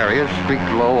from the carriers streaked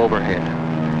low overhead.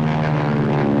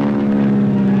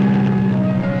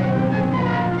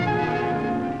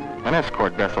 An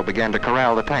escort vessel began to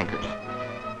corral the tankers.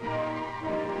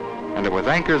 And it was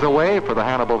anchors away for the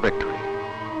Hannibal Victory.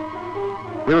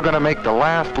 We were going to make the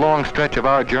last long stretch of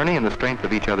our journey in the strength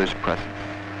of each other's presence.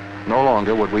 No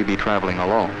longer would we be traveling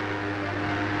alone.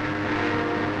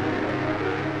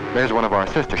 There's one of our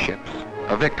sister ships,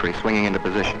 a Victory, swinging into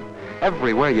position.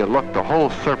 Everywhere you looked, the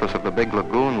whole surface of the big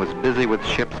lagoon was busy with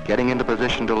ships getting into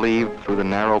position to leave through the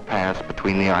narrow pass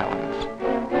between the islands.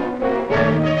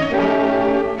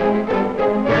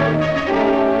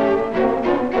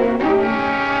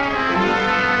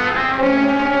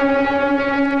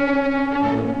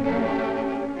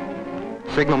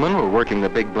 Signalmen were working the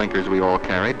big blinkers we all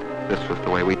carried. This was the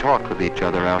way we talked with each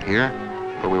other out here,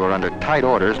 for we were under tight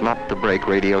orders not to break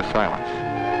radio silence.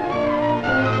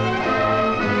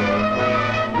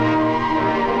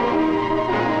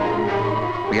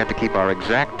 We had to keep our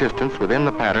exact distance within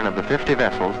the pattern of the 50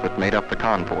 vessels that made up the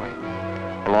convoy.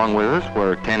 Along with us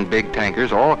were 10 big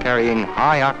tankers, all carrying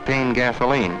high-octane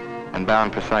gasoline and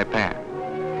bound for Saipan.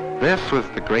 This was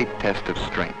the great test of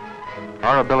strength.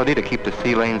 Our ability to keep the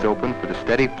sea lanes open for the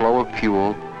steady flow of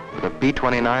fuel for the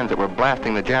B-29s that were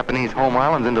blasting the Japanese home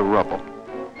islands into rubble.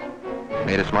 It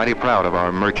made us mighty proud of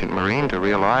our merchant marine to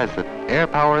realize that air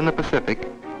power in the Pacific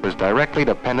was directly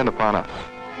dependent upon us.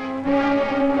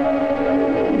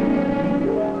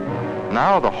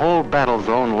 Now the whole battle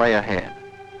zone lay ahead.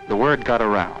 The word got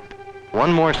around.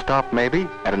 One more stop maybe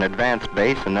at an advanced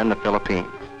base and then the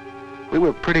Philippines. We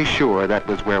were pretty sure that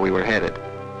was where we were headed.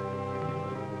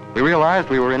 We realized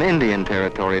we were in Indian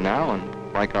territory now,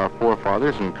 and like our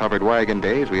forefathers in covered wagon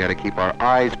days, we had to keep our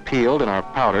eyes peeled and our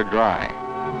powder dry.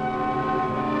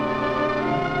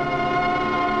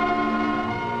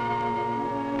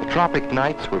 The tropic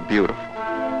nights were beautiful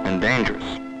and dangerous.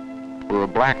 We were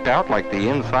blacked out like the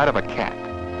inside of a cat.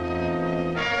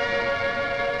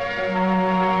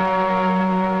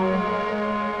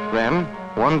 Then,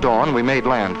 one dawn, we made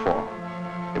landfall.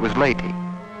 It was Leyte,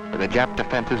 where the Jap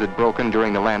defenses had broken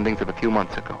during the landings of a few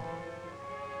months ago.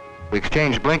 We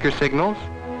exchanged blinker signals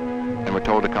and were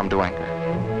told to come to anchor.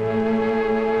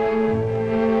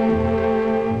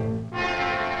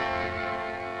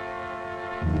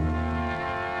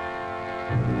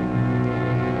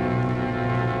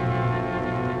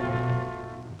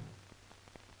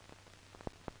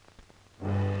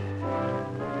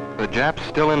 The Japs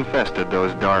still infested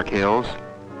those dark hills.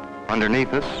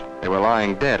 Underneath us, they were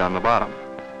lying dead on the bottom,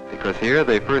 because here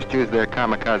they first used their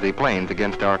kamikaze planes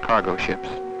against our cargo ships,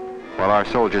 while our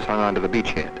soldiers hung on to the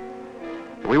beachhead.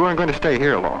 We weren't going to stay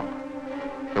here long.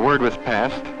 The word was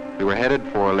passed. We were headed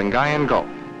for Lingayen Gulf.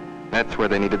 That's where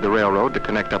they needed the railroad to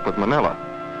connect up with Manila.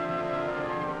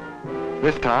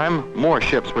 This time, more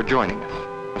ships were joining us.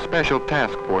 A special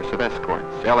task force of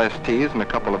escorts, LSTs, and a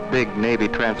couple of big Navy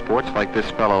transports like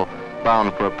this fellow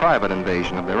bound for a private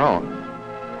invasion of their own.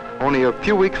 Only a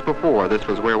few weeks before, this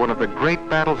was where one of the great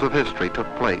battles of history took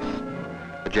place.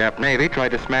 The Jap Navy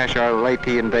tried to smash our Leyte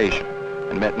invasion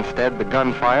and met instead the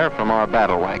gunfire from our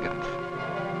battle wagons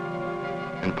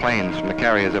and planes from the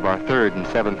carriers of our 3rd and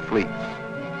 7th fleets.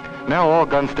 Now all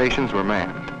gun stations were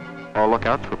manned. All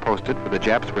lookouts were posted, for the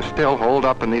Japs were still holed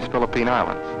up in these Philippine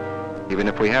islands, even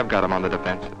if we have got them on the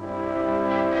defensive.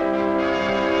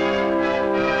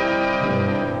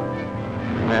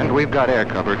 And we've got air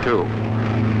cover, too.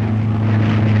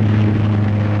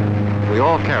 We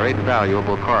all carried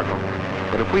valuable cargo,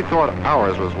 but if we thought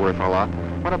ours was worth a lot,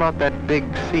 what about that big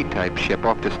C-type ship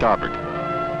off to starboard?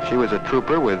 She was a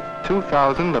trooper with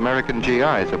 2,000 American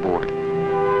GIs aboard.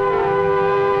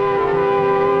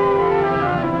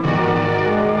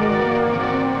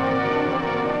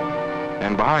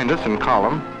 And behind us in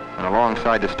column and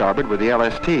alongside to starboard were the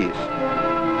LSTs.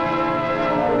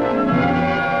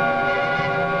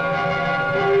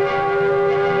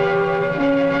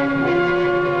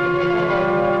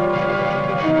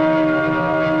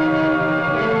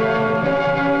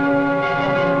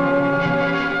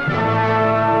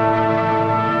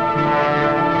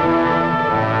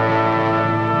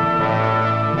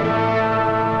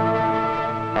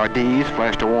 Our DEs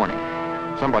flashed a warning.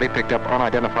 Somebody picked up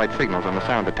unidentified signals on the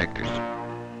sound detectors.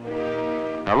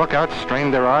 Our lookouts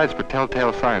strained their eyes for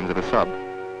telltale signs of a sub.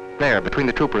 There, between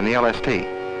the trooper and the LST.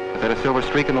 Is that a silver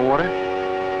streak in the water?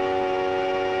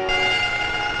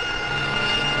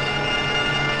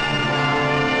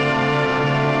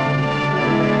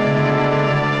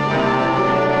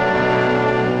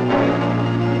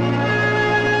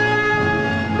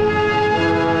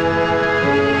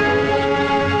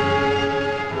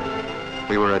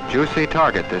 We were a juicy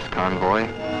target, this convoy,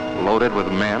 loaded with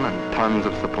men and tons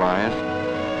of supplies.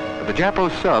 But the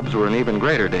Japo subs were in even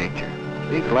greater danger.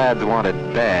 These lads wanted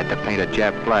bad to paint a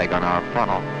Jap flag on our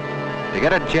funnel. To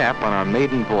get a Jap on our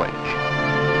maiden voyage.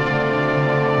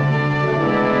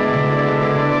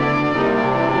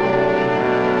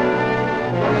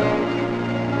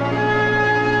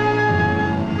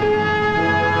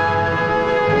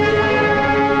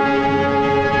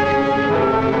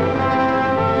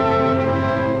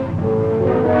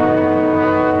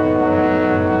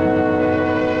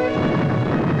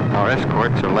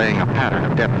 Escorts are laying a pattern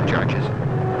of depth charges.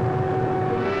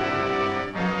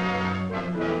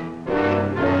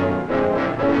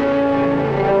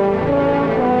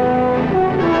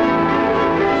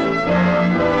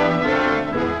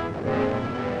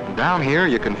 Down here,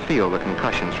 you can feel the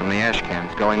concussions from the ash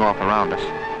cans going off around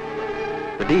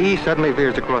us. The DE suddenly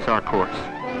veers across our course.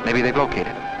 Maybe they've located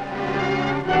it.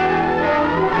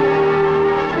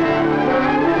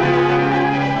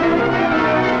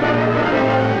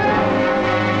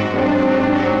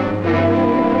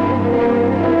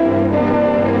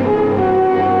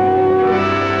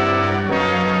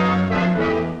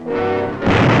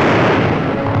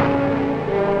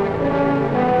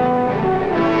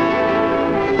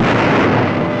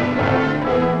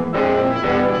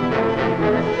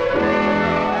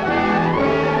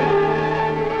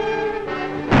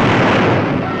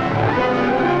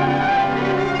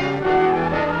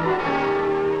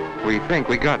 We think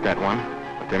we got that one,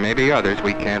 but there may be others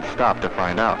we can't stop to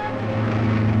find out.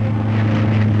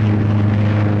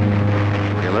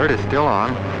 The alert is still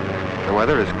on. The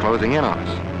weather is closing in on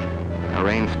us. A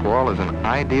rain squall is an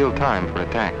ideal time for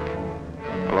attack.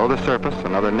 Below the surface,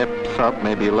 another nip sub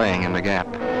may be laying in the gap.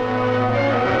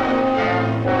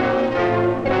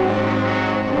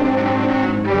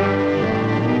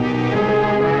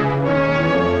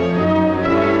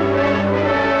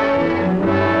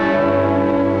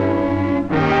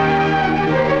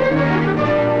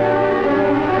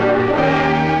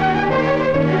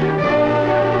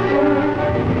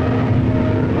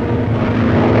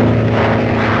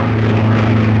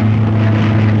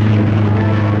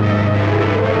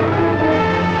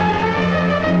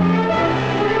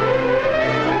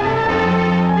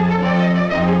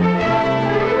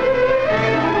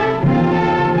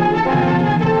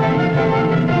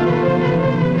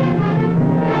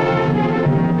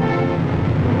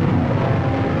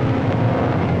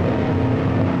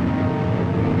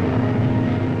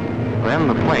 Then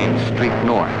the planes streak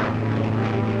north.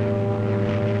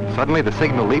 Suddenly the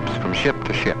signal leaps from ship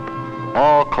to ship.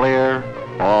 All clear,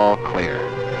 all clear.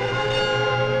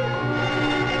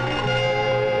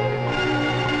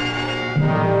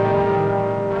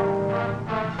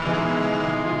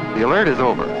 The alert is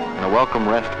over, and a welcome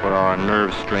rest for our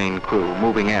nerve-strained crew,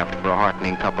 moving aft for a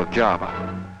heartening cup of Java.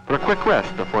 For a quick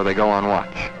rest before they go on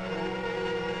watch.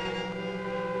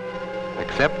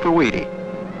 Except for Weedy.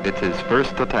 It's his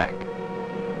first attack.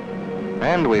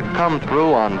 And we've come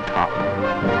through on top.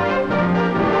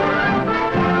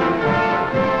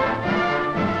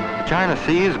 The China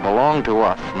Seas belong to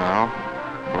us now,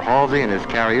 for Halsey and his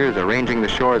carriers are ranging the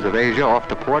shores of Asia off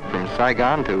to port from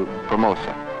Saigon to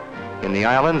Formosa. In the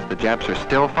islands, the Japs are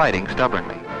still fighting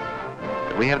stubbornly.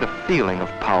 But we have the feeling of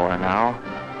power now,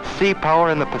 sea power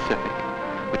in the Pacific,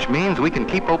 which means we can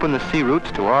keep open the sea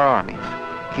routes to our armies,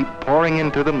 keep pouring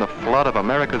into them the flood of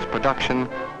America's production,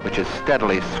 which is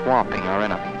steadily swamping our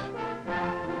enemies.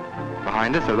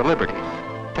 Behind us are the Liberties,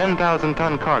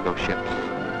 10,000-ton cargo ships,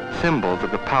 symbols of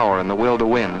the power and the will to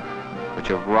win, which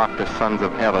have rocked the sons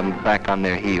of heaven back on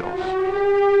their heels.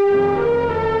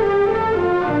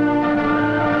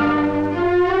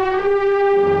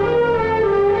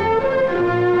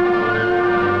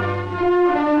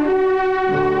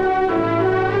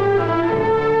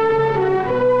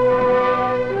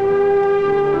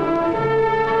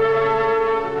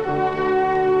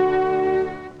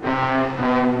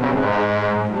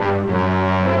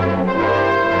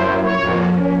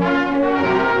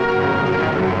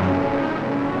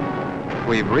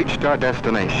 We've reached our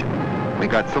destination. We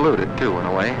got saluted, too, in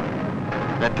a way.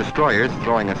 That destroyer's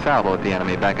throwing a salvo at the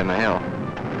enemy back in the hill.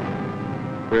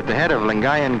 We're at the head of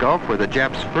Lingayen Gulf, where the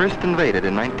Japs first invaded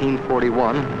in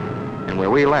 1941, and where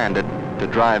we landed to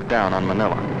drive down on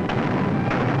Manila.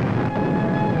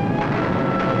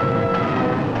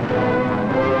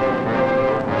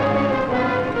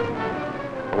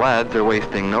 The lads are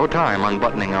wasting no time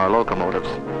unbuttoning our locomotives.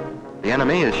 The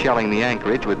enemy is shelling the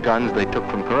anchorage with guns they took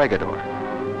from Corregidor.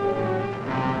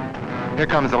 Here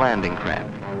comes the landing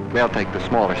craft. They'll take the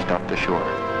smaller stuff to shore.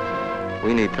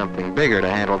 We need something bigger to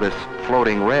handle this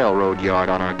floating railroad yard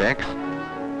on our decks.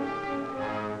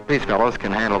 These fellows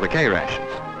can handle the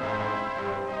K-rations.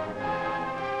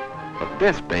 But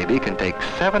this baby can take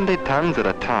 70 tons at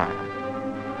a time.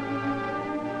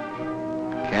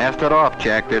 Cast it off,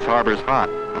 Jack. This harbor's hot,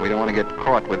 and we don't want to get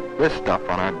caught with this stuff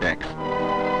on our decks.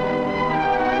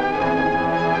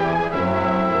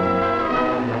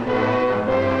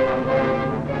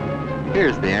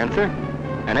 Here's the answer,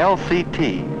 an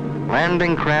LCT,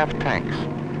 landing craft tanks,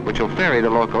 which will ferry the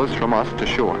locos from us to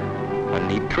shore. A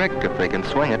neat trick if they can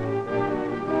swing it.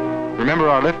 Remember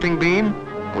our lifting beam?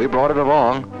 We brought it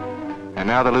along, and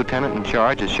now the lieutenant in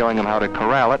charge is showing them how to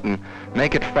corral it and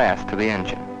make it fast to the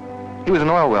engine. He was an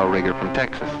oil well rigger from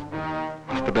Texas.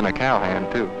 Must have been a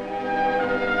cowhand, too.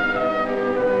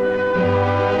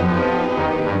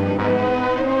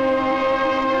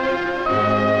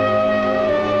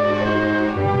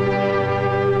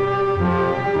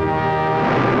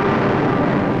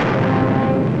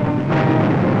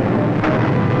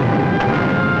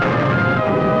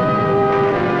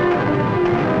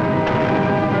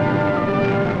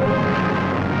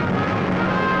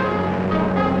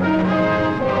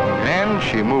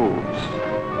 She moves.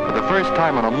 For the first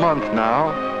time in a month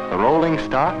now, the rolling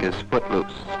stock is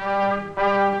footloose.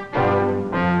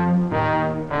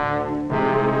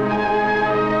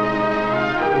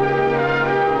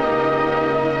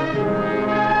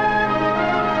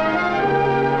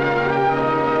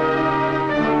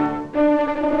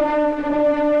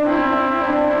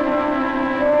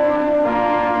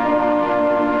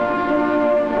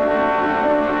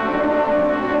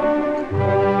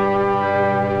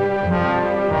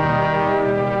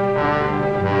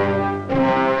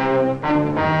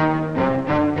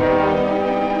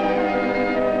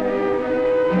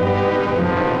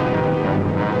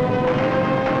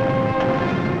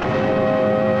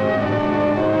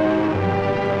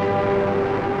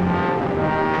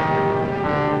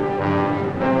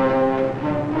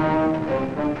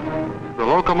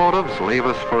 Locomotives leave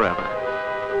us forever,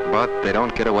 but they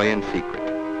don't get away in secret.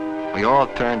 We all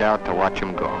turned out to watch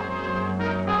them go.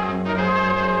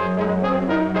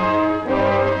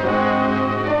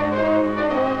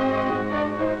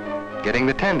 Getting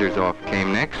the tenders off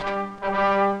came next.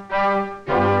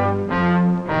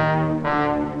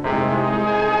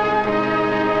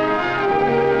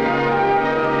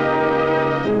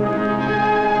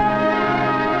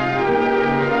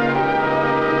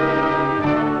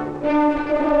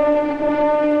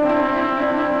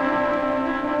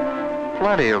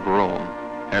 Plenty of room,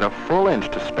 and a full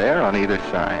inch to spare on either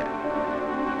side.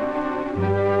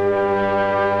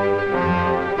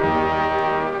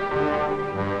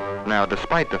 Now,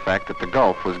 despite the fact that the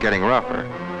Gulf was getting rougher,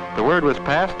 the word was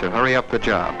passed to hurry up the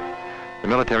job. The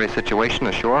military situation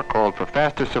ashore called for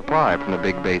faster supply from the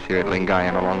big base here at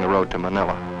Lingayen along the road to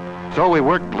Manila. So we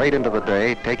worked late into the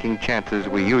day, taking chances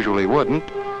we usually wouldn't,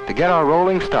 to get our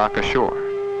rolling stock ashore.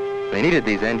 They needed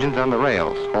these engines on the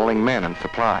rails, hauling men and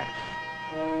supplies.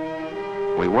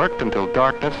 We worked until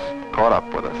darkness caught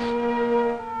up with us.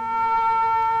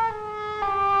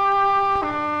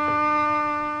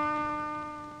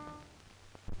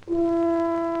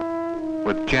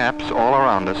 With Japs all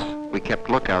around us, we kept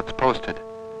lookouts posted,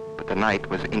 but the night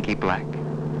was inky black.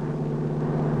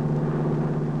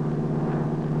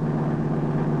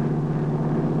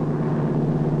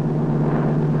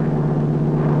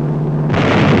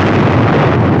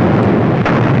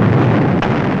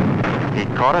 He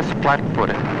caught us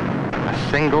flat-footed. A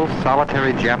single,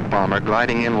 solitary Jap bomber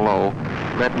gliding in low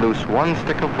let loose one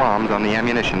stick of bombs on the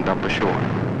ammunition dump ashore.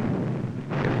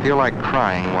 You feel like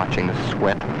crying watching the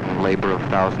sweat and labor of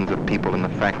thousands of people in the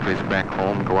factories back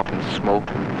home go up in smoke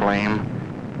and flame.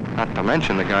 Not to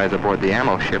mention the guys aboard the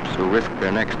ammo ships who risked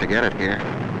their necks to get it here.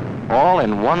 All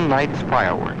in one night's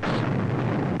fireworks.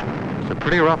 It's a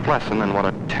pretty rough lesson in what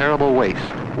a terrible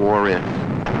waste war is.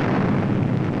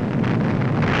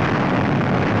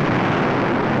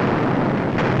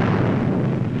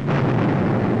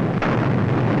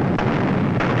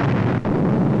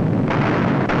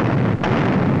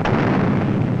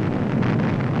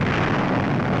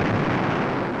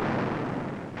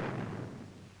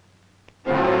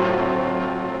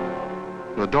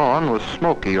 The dawn was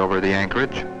smoky over the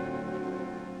anchorage.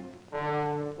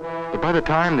 But by the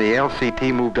time the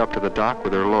LCT moved up to the dock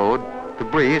with her load, the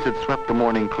breeze had swept the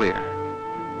morning clear.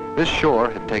 This shore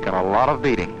had taken a lot of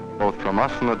beating, both from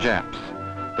us and the Japs.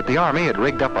 But the Army had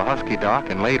rigged up a husky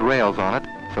dock and laid rails on it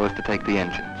so as to take the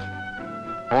engines.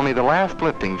 Only the last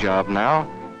lifting job now,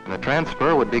 and the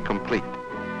transfer would be complete.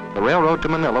 The railroad to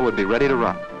Manila would be ready to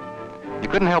run. You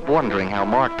couldn't help wondering how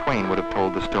Mark Twain would have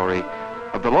told the story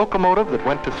of the locomotive that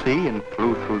went to sea and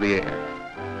flew through the air.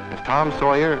 As Tom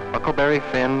Sawyer, Huckleberry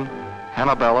Finn,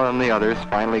 Hannibal, and the others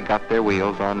finally got their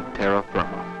wheels on terra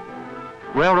firma.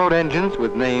 Railroad engines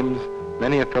with names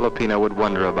many a Filipino would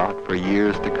wonder about for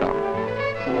years to come.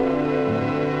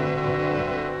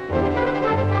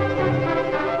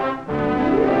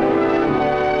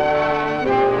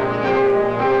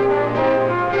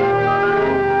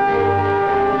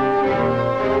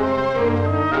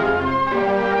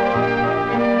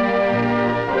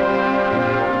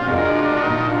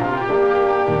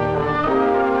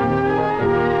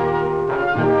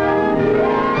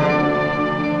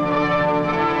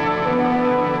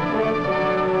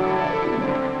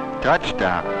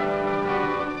 Touchdown.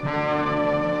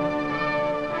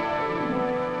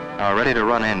 Our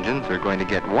ready-to-run engines are going to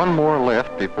get one more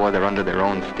lift before they're under their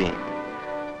own steam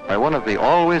by one of the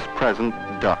always-present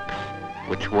ducks,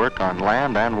 which work on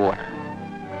land and water.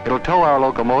 It'll tow our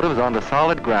locomotives onto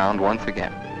solid ground once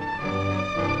again.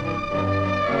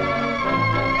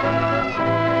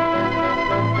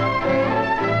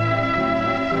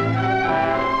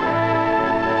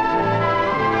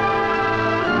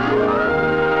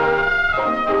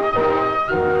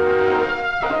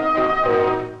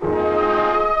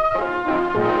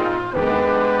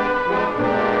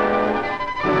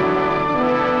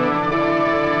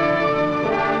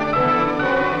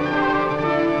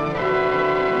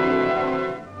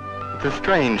 It's a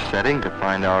strange setting to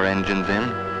find our engines in.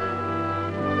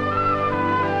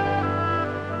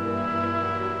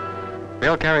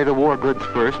 They'll carry the war goods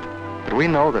first, but we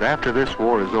know that after this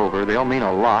war is over, they'll mean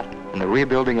a lot in the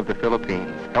rebuilding of the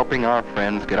Philippines, helping our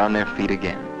friends get on their feet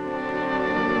again.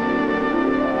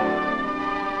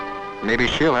 Maybe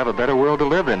she'll have a better world to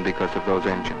live in because of those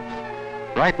engines.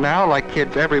 Right now, like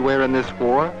kids everywhere in this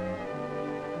war,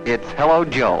 it's Hello,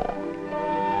 Joe.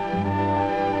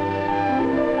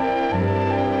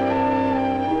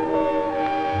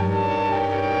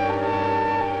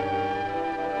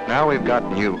 Now we've got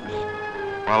news.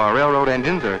 While our railroad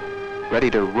engines are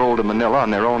ready to roll to Manila on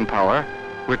their own power,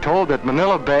 we're told that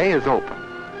Manila Bay is open.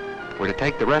 We're to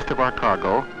take the rest of our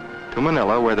cargo to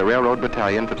Manila, where the railroad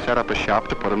battalions have set up a shop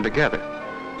to put them together.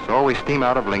 So we steam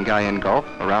out of Lingayen Gulf,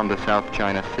 around the South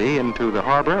China Sea, into the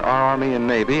harbor our Army and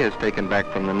Navy has taken back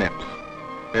from the Nips.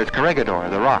 There's Corregidor,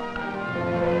 the Rock.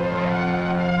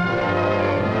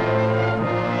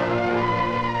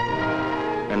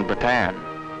 And Bataan,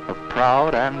 of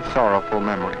proud and sorrowful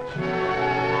memories.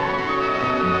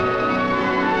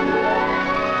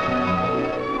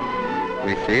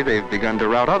 We see they've begun to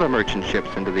route other merchant ships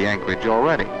into the anchorage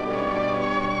already.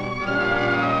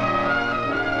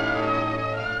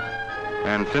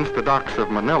 And since the docks of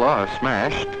Manila are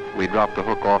smashed, we drop the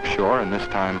hook offshore and this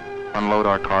time unload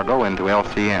our cargo into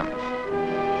LCMs.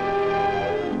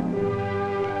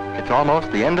 It's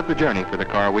almost the end of the journey for the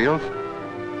car wheels.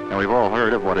 Now, we've all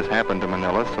heard of what has happened to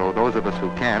Manila, so those of us who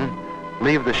can,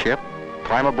 leave the ship,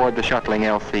 climb aboard the shuttling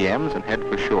LCMs, and head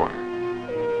for shore.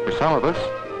 For some of us,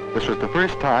 this was the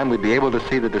first time we'd be able to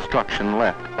see the destruction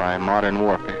left by modern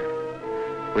warfare.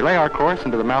 We lay our course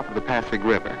into the mouth of the Pasig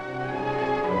River.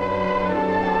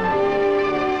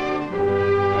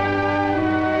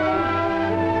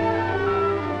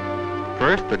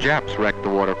 First, the Japs wrecked the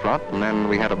waterfront, and then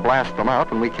we had to blast them out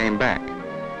when we came back.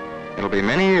 It'll be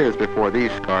many years before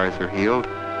these scars are healed.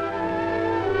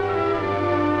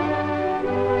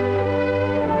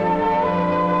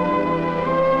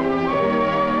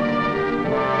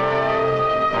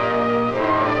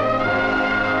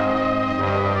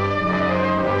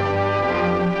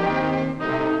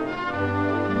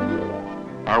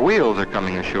 Our wheels are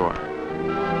coming ashore.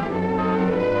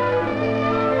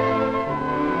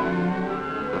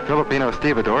 The Filipino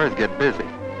stevedores get busy.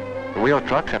 The wheel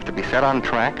trucks have to be set on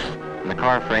tracks and the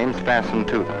car frames fastened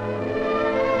to them.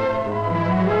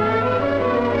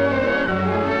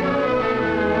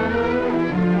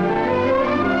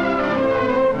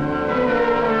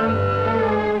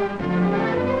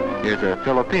 Here's a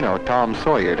Filipino, Tom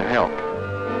Sawyer, to help.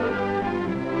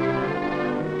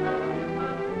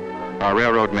 Our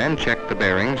railroad men check the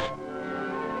bearings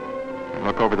and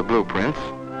look over the blueprints.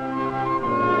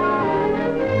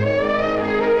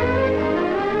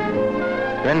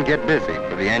 Then get busy,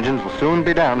 for the engines will soon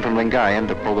be down from Lingayen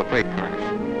to pull the freight cars.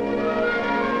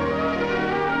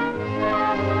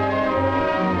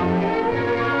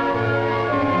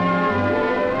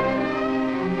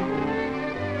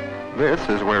 This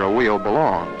is where a wheel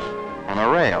belongs, on a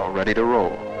rail ready to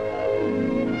roll.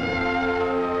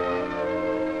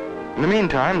 In the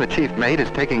meantime, the chief mate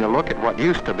is taking a look at what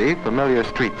used to be familiar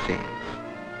street scenes.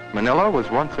 Manila was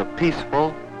once a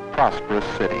peaceful, prosperous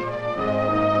city.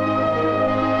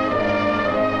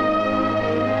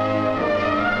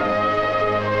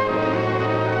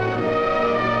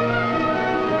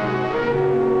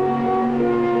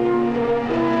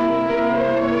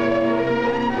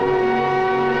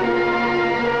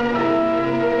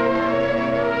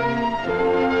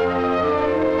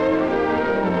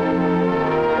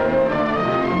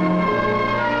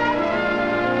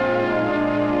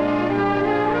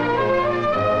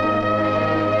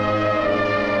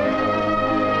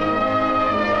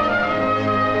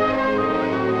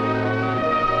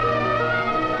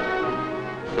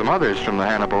 Some others from the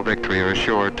Hannibal Victory are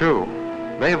ashore, too.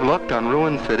 They've looked on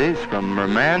ruined cities from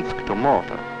Murmansk to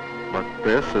Malta, but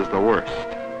this is the worst.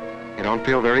 You don't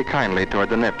feel very kindly toward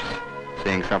the Nips,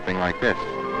 seeing something like this.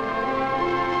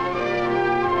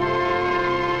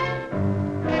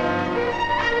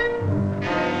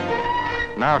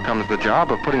 Now comes the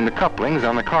job of putting the couplings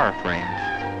on the car frames.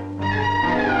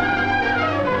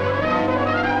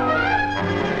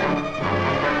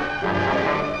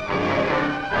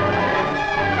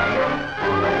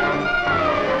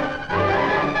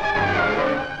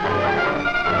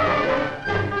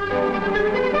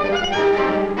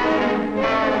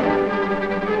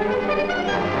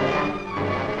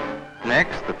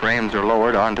 Next, the frames are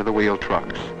lowered onto the wheel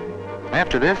trucks.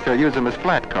 After this, they'll use them as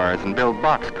flat cars and build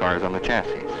box cars on the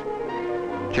chassis.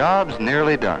 Job's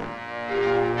nearly done.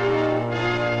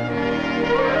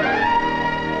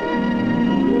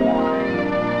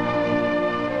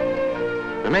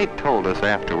 The mate told us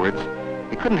afterwards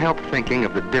he couldn't help thinking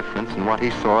of the difference in what he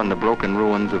saw in the broken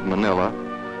ruins of Manila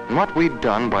and what we'd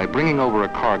done by bringing over a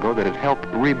cargo that had helped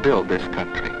rebuild this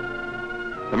country.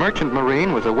 The merchant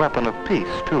marine was a weapon of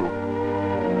peace, too.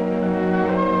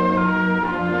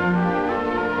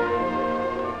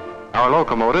 Our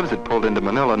locomotives had pulled into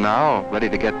Manila now, ready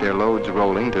to get their loads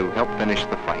rolling to help finish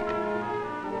the fight.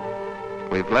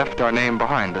 We've left our name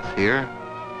behind us here.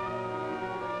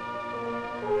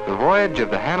 The voyage of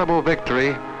the Hannibal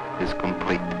Victory is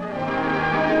complete.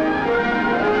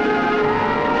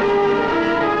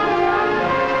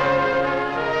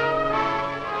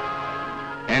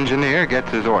 Engineer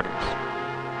gets his orders.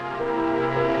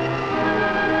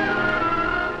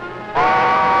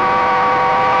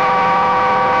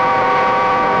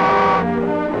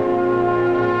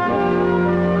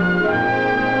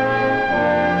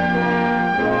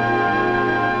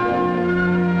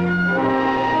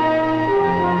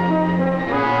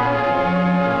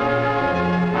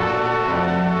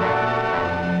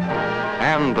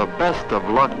 And the best of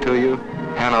luck to you,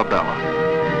 Hannibal.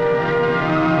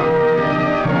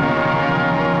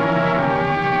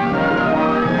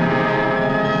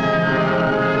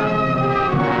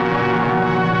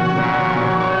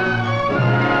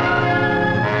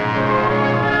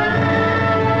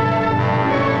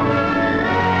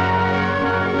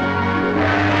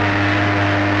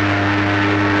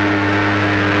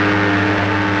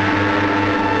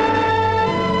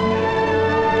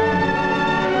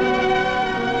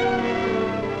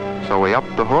 So we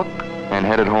upped the hook and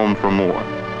headed home for more.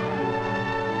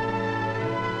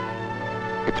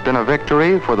 It's been a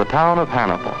victory for the town of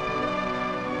Hannibal,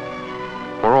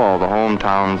 for all the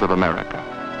hometowns of America.